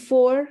 minutes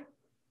before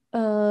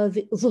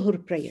the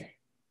Zuhr prayer.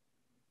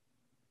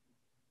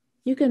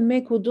 You can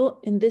make wudu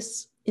in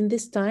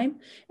this time,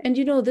 and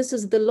you know this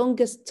is the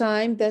longest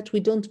time that we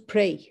don't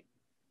pray.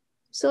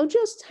 So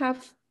just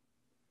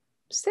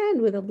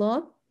stand with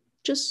Allah.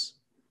 Just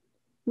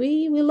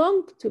we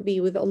long to be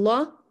with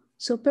Allah,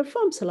 so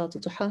perform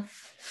Salatul Duha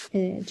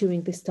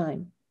during this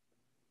time.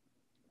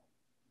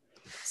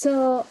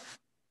 So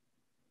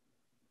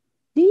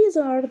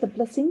these are the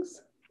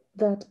blessings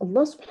that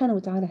Allah subhanahu wa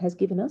ta'ala has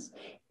given us.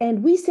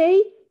 And we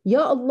say,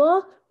 Ya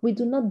Allah, we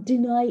do not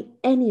deny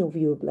any of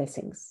your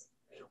blessings.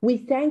 We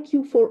thank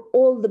you for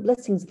all the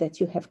blessings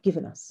that you have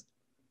given us.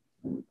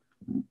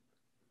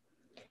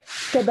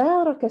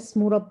 تبارك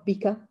اسم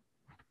ربك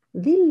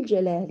ذي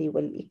الجلال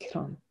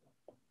والإكرام.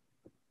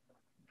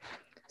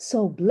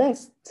 So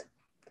blessed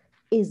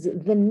is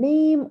the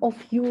name of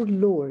your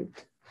Lord.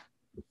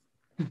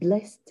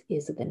 Blessed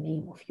is the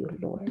name of your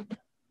Lord.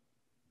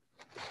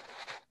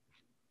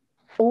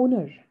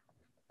 Honor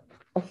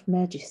of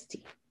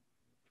majesty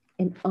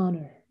and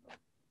honor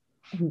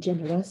and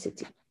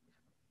generosity.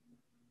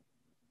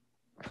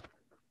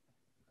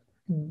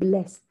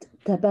 Blessed,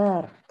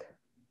 tabarak.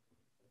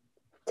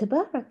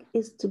 Tabarak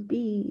is to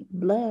be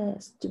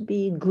blessed, to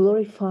be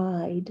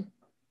glorified.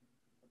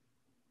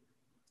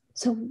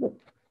 So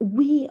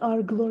we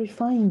are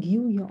glorifying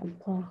you, Ya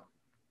Allah.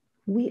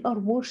 We are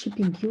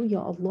worshiping you,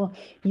 Ya Allah.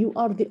 You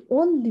are the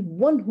only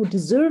one who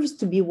deserves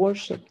to be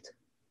worshipped.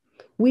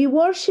 We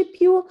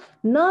worship you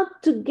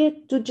not to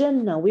get to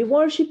Jannah. We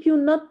worship you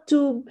not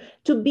to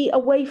be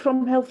away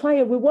from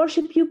hellfire. We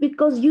worship you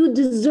because you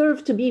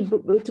deserve to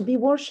be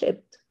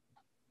worshipped.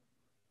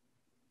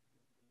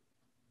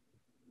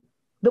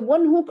 The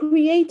one who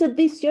created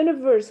this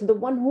universe, the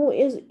one who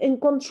is in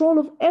control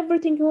of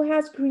everything who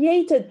has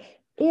created,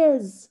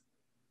 is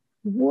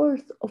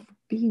worth of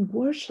being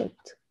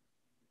worshipped.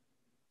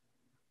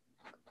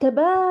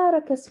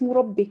 تبارك اسم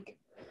ربك.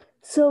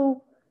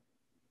 So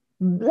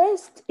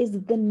blessed is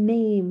the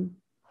name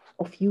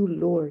of you,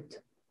 Lord.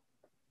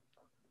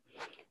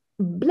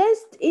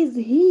 Blessed is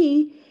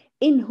he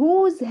in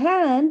whose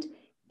hand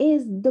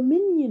is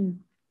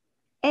dominion,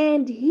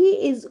 and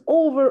he is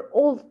over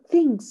all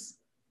things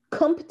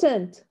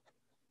competent.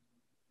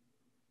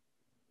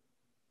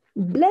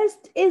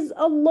 Blessed is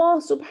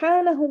Allah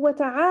subhanahu wa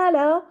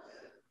ta'ala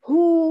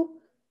who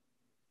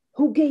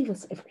gave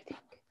us everything.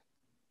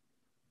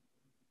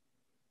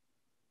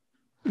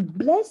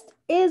 Blessed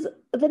is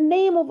the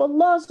name of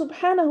Allah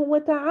subhanahu wa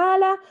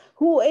ta'ala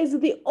who is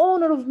the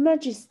owner of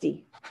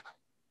majesty.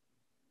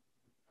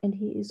 And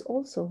he is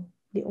also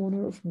the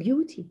owner of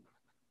beauty.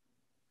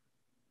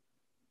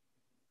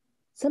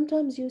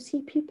 Sometimes you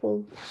see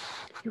people,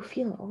 you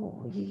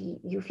feel,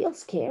 you feel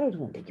scared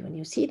when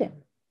you see them.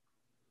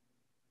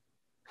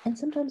 And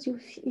sometimes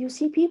you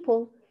see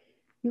people,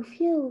 you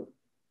feel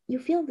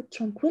the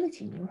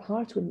tranquility in your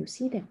heart when you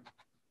see them.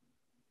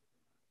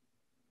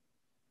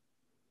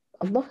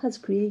 Allah has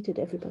created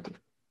everybody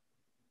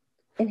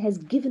and has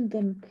given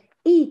them,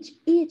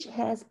 each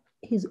has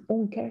his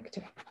own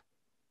character.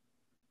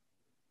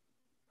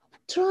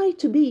 Try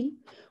to be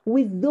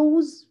with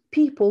those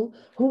people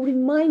who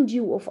remind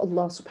you of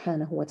Allah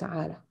subhanahu wa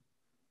ta'ala.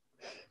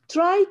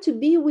 Try to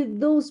be with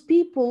those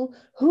people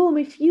whom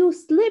if you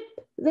slip,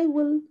 they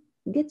will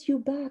get you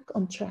back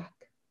on track.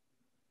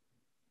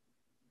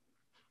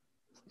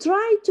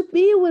 Try to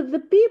be with the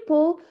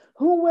people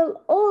who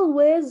will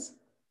always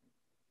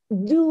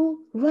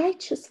do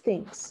righteous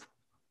things,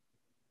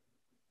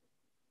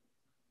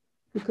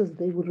 because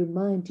they will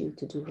remind you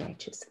to do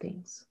righteous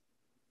things.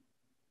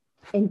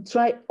 And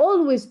try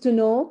always to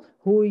know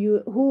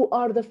who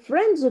are the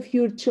friends of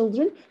your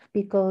children,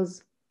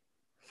 because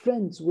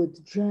friends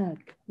would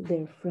drag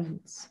their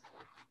friends.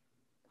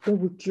 They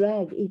would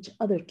drag each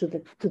other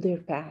to their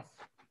path,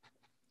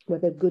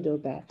 whether good or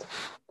bad.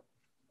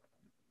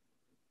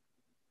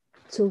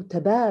 So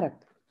tabarak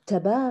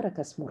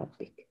asmu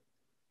rabbik.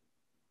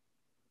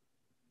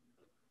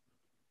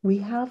 We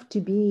have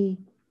to be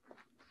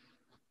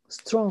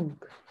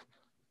strong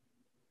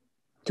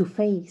to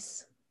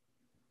face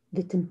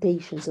the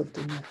temptations of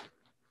dunya.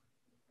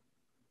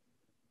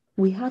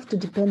 We have to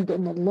depend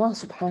on Allah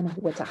subhanahu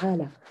wa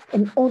ta'ala,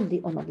 and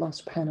only on Allah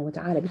subhanahu wa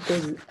ta'ala,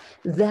 because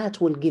that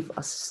will give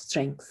us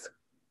strength.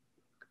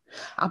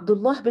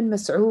 Abdullah bin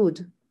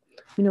Mas'ud,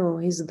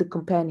 he's the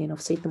companion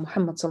of Sayyidina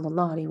Muhammad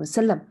sallallahu alayhi wa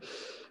sallam.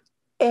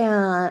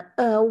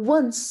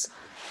 Once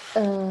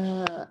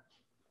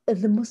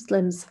the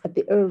Muslims at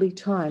the early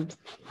time,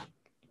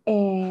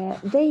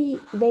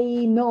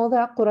 they know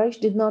that Quraysh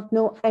did not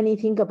know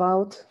anything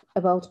about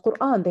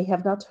Qur'an. They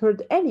have not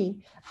heard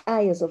any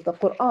ayahs of the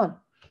Qur'an.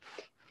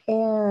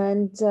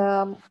 And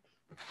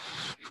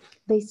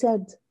they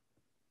said,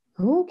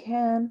 who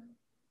can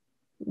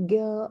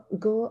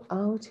go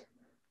out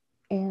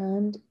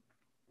and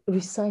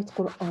recite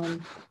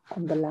Qur'an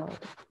on the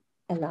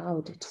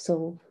aloud,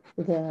 so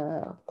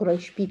the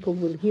Quraysh people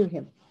will hear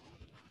him.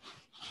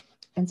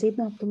 And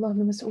Sayyidina Abdullah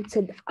bin Mas'ud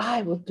said,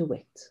 I will do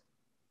it.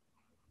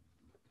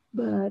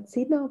 But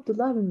Sayyidina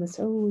Abdullah bin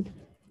Mas'ud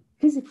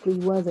physically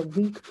was a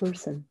weak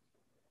person.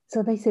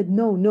 So they said,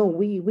 no,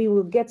 we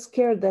will get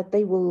scared that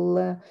they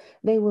will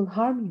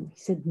harm you. He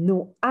said,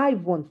 no, I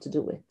want to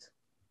do it.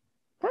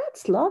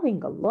 That's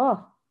loving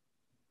Allah.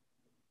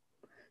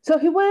 So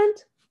he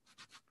went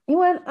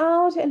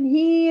out and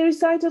he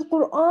recited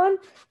Qur'an.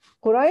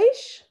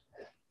 Quraysh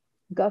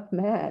got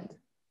mad.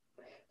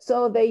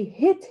 So they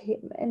hit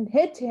him and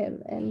hit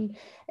him and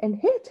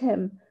hit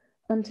him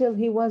until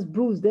he was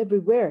bruised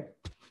everywhere.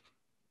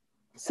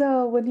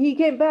 So when he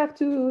came back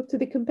to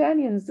the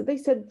companions, they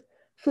said,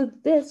 for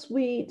this,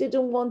 we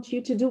didn't want you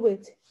to do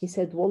it. He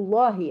said,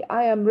 Wallahi,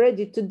 I am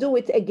ready to do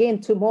it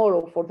again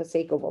tomorrow for the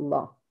sake of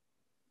Allah.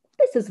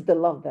 This is the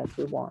love that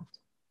we want.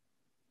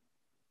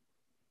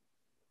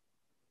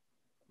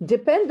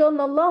 Depend on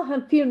Allah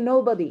and fear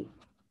nobody.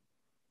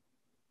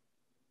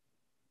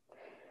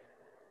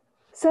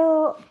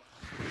 So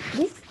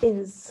this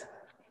is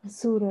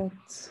Surah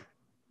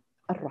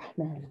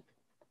Al-Rahman.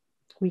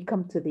 We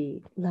come to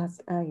the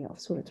last ayah of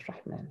Surah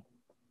Al-Rahman.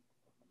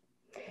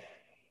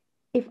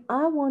 If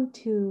I want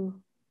to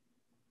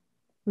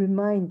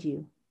remind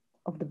you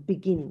of the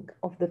beginning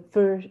of the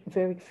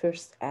very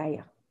first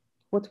ayah,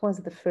 what was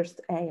the first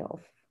ayah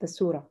of the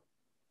surah?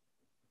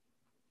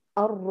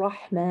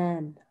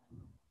 Ar-Rahman.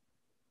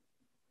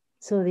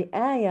 So the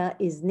ayah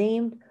is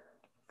named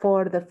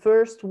for the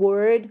first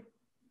word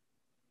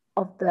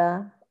of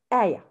the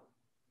ayah.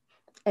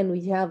 And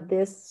we have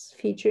this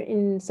feature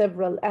in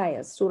several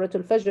ayahs. Surah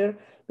Al-Fajr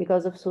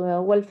because of Surah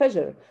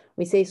Al-Fajr.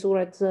 We say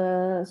Surah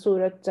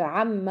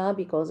Amma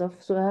because of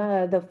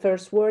the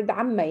first word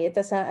Amma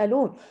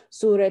yatasa'alun.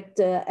 Surah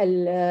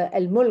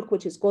al-Mulk,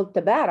 which is called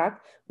Tabarak,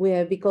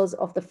 because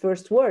of the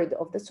first word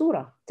of the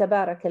surah.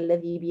 Tabarak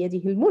alladhi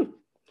biyadihi al-mulk.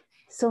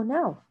 So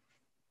now,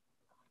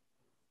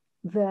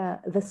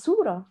 the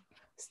surah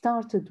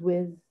started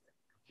with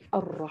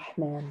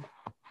Ar-Rahman.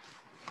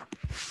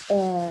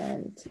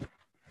 And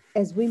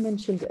as we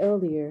mentioned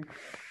earlier,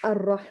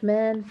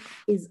 Ar-Rahman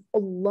is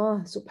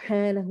Allah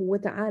subhanahu wa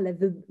ta'ala,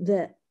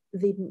 the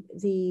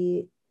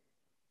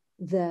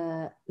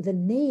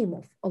name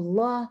of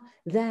Allah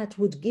that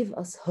would give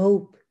us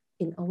hope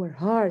in our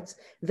hearts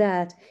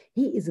that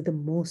He is the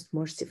most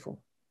merciful.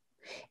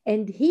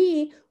 And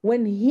He,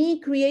 when He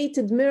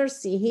created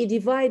mercy, He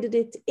divided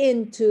it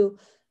into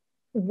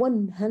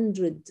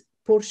 100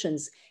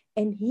 portions,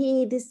 and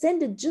He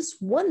descended just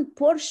one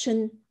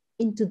portion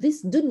into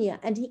this dunya,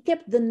 and He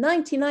kept the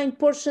 99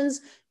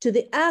 portions to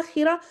the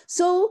akhirah,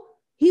 so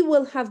He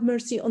will have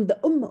mercy on the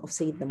ummah of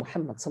Sayyidina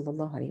Muhammad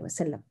sallallahu alayhi wa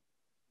sallam.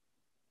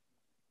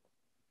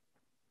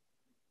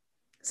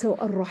 So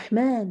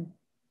Ar-Rahman,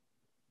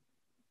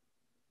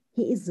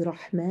 He is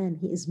Rahman,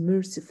 He is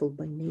merciful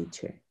by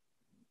nature.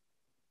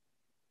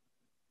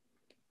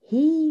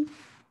 He,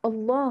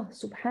 Allah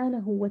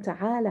subhanahu wa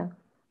ta'ala,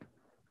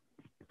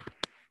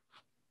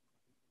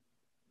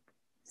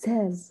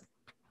 says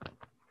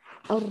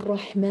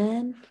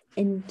Ar-Rahman,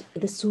 and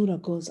the surah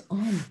goes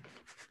on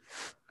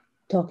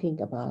talking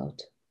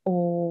about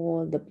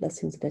all the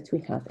blessings that we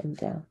have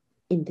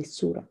in this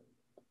surah.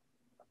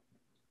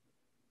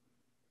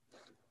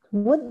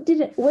 What does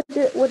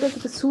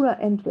the surah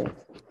end with?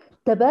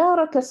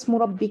 تبارك اسم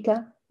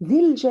ربك ذي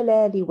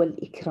الجلال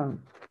والإكرام.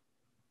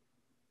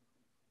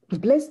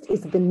 Blessed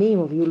is the name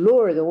of your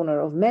Lord, the owner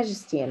of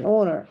majesty and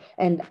honor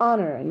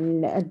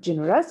and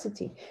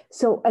generosity.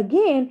 So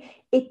again,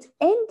 it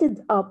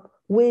ended up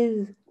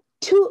with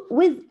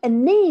a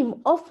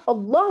name of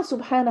Allah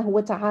subhanahu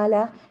wa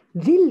ta'ala,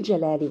 ذِي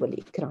الْجَلَالِ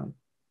وَالْإِكْرَامِ.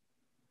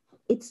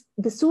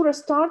 The surah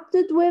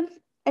started with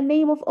a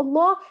name of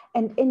Allah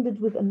and ended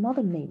with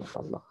another name of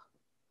Allah.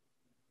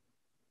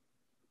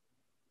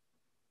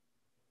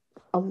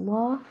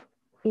 Allah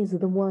is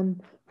the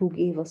one who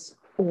gave us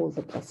all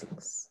the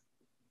blessings.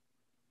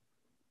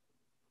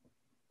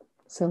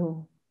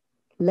 So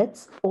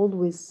let's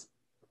always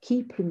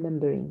keep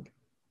remembering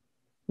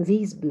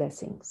these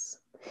blessings.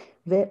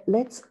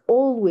 Let's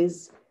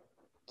always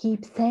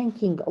keep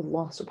thanking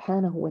Allah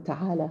subhanahu wa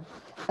ta'ala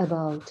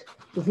about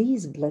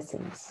these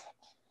blessings.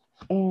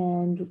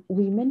 And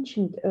we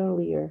mentioned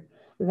earlier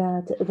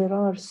that there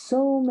are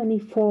so many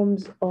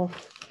forms of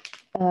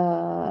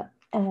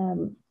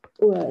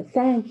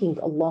thanking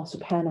Allah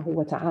subhanahu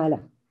wa ta'ala.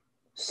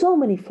 So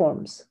many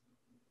forms.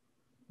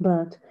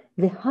 But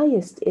the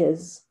highest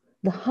is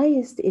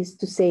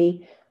to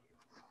say,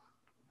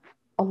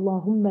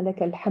 Allahumma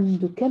laka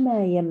alhamdu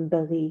kama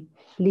yanbaghi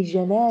li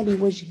jalali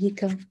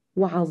wajhika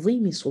wa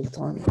azimi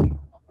sultanik.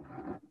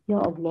 Ya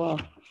Allah,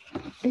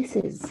 this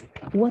is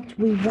what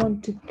we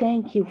want to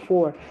thank you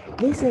for.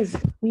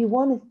 We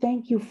want to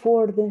thank you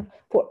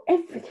for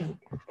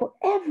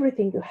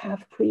everything you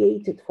have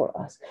created for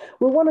us.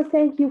 We want to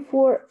thank you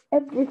for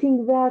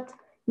everything that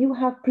you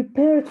have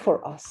prepared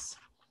for us.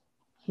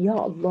 Ya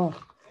Allah,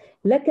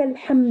 laka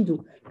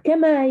alhamdu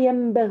kama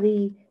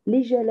yanbaghi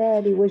li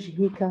jalali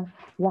wajhika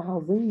wa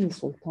azimi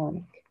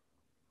sultanik.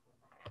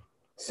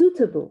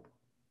 Suitable.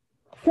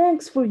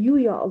 Thanks for you,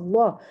 Ya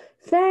Allah.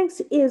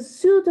 Thanks is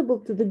suitable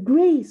to the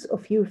grace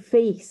of your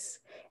face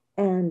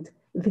and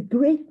the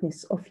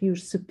greatness of your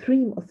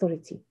supreme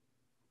authority.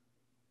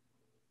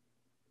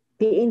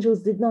 The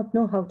angels did not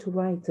know how to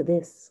write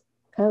this.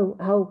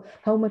 How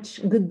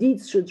much good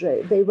deeds should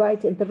they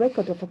write in the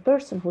record of a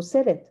person who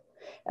said it.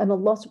 And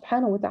Allah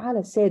subhanahu wa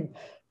ta'ala said,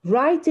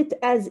 write it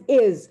as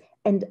is,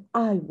 and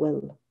I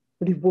will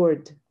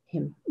reward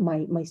him,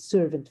 my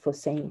servant, for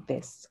saying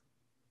this.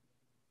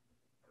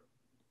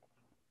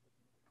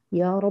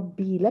 يا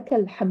ربي لك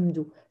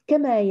الحمد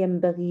كما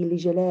ينبغي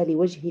لجلال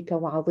وجهك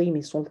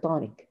وعظيم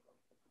سلطانك.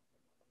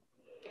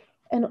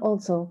 And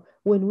also,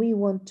 when we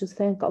want to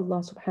thank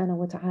Allah subhanahu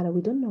wa ta'ala,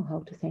 we don't know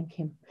how to thank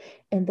Him.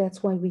 And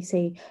that's why we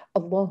say,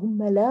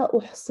 Allahumma la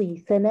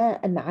uhsi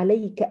thana'an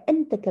alayka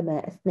anta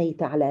kama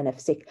athnayta ala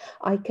nafsik.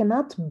 I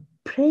cannot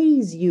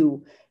praise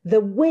you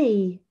the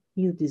way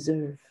you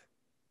deserve.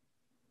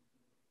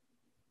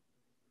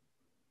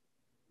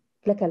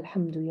 لك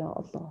الحمد يا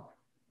الله.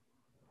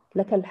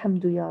 لك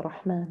الحمد يا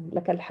رحمن.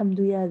 لك الحمد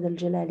يا ذا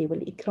الجلال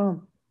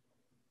والإكرام.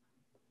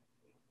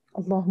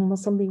 اللهم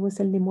صل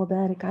وسلم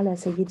وبارك على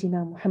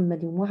سيدنا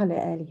محمد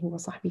وعلى آله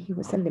وصحبه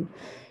وسلم.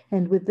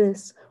 And with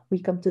this, we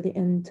come to the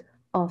end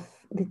of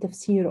the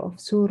tafsir of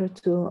Surah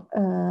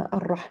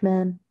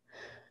Al-Rahman.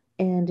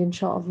 And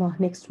inshallah,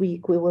 next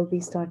week we will be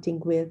starting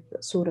with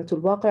Surah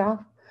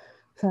Al-Waqi'a.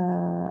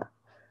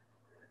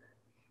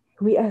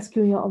 We ask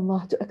you, Ya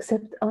Allah, to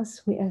accept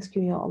us. We ask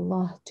you, Ya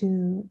Allah,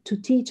 to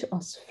teach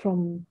us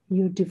from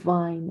your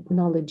divine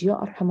knowledge. Ya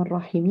Arhamar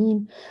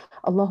Rahimin.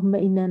 اللهم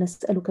إنا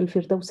نسألك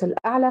الفردوس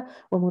الأعلى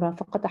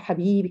ومرافقة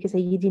حبيبك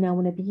سيدنا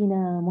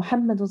ونبينا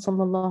محمد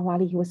صلى الله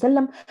عليه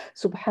وسلم.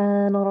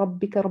 سبحان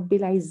ربك رب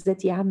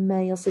العزة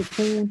عما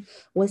يصفون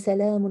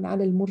وسلام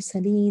على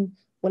المرسلين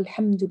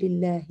والحمد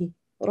لله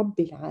رب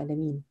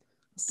العالمين.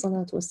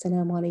 الصلاة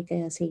والسلام عليك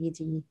يا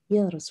سيدي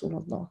يا رسول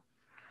الله.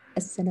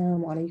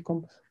 السلام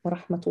عليكم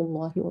ورحمة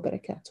الله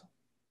وبركاته.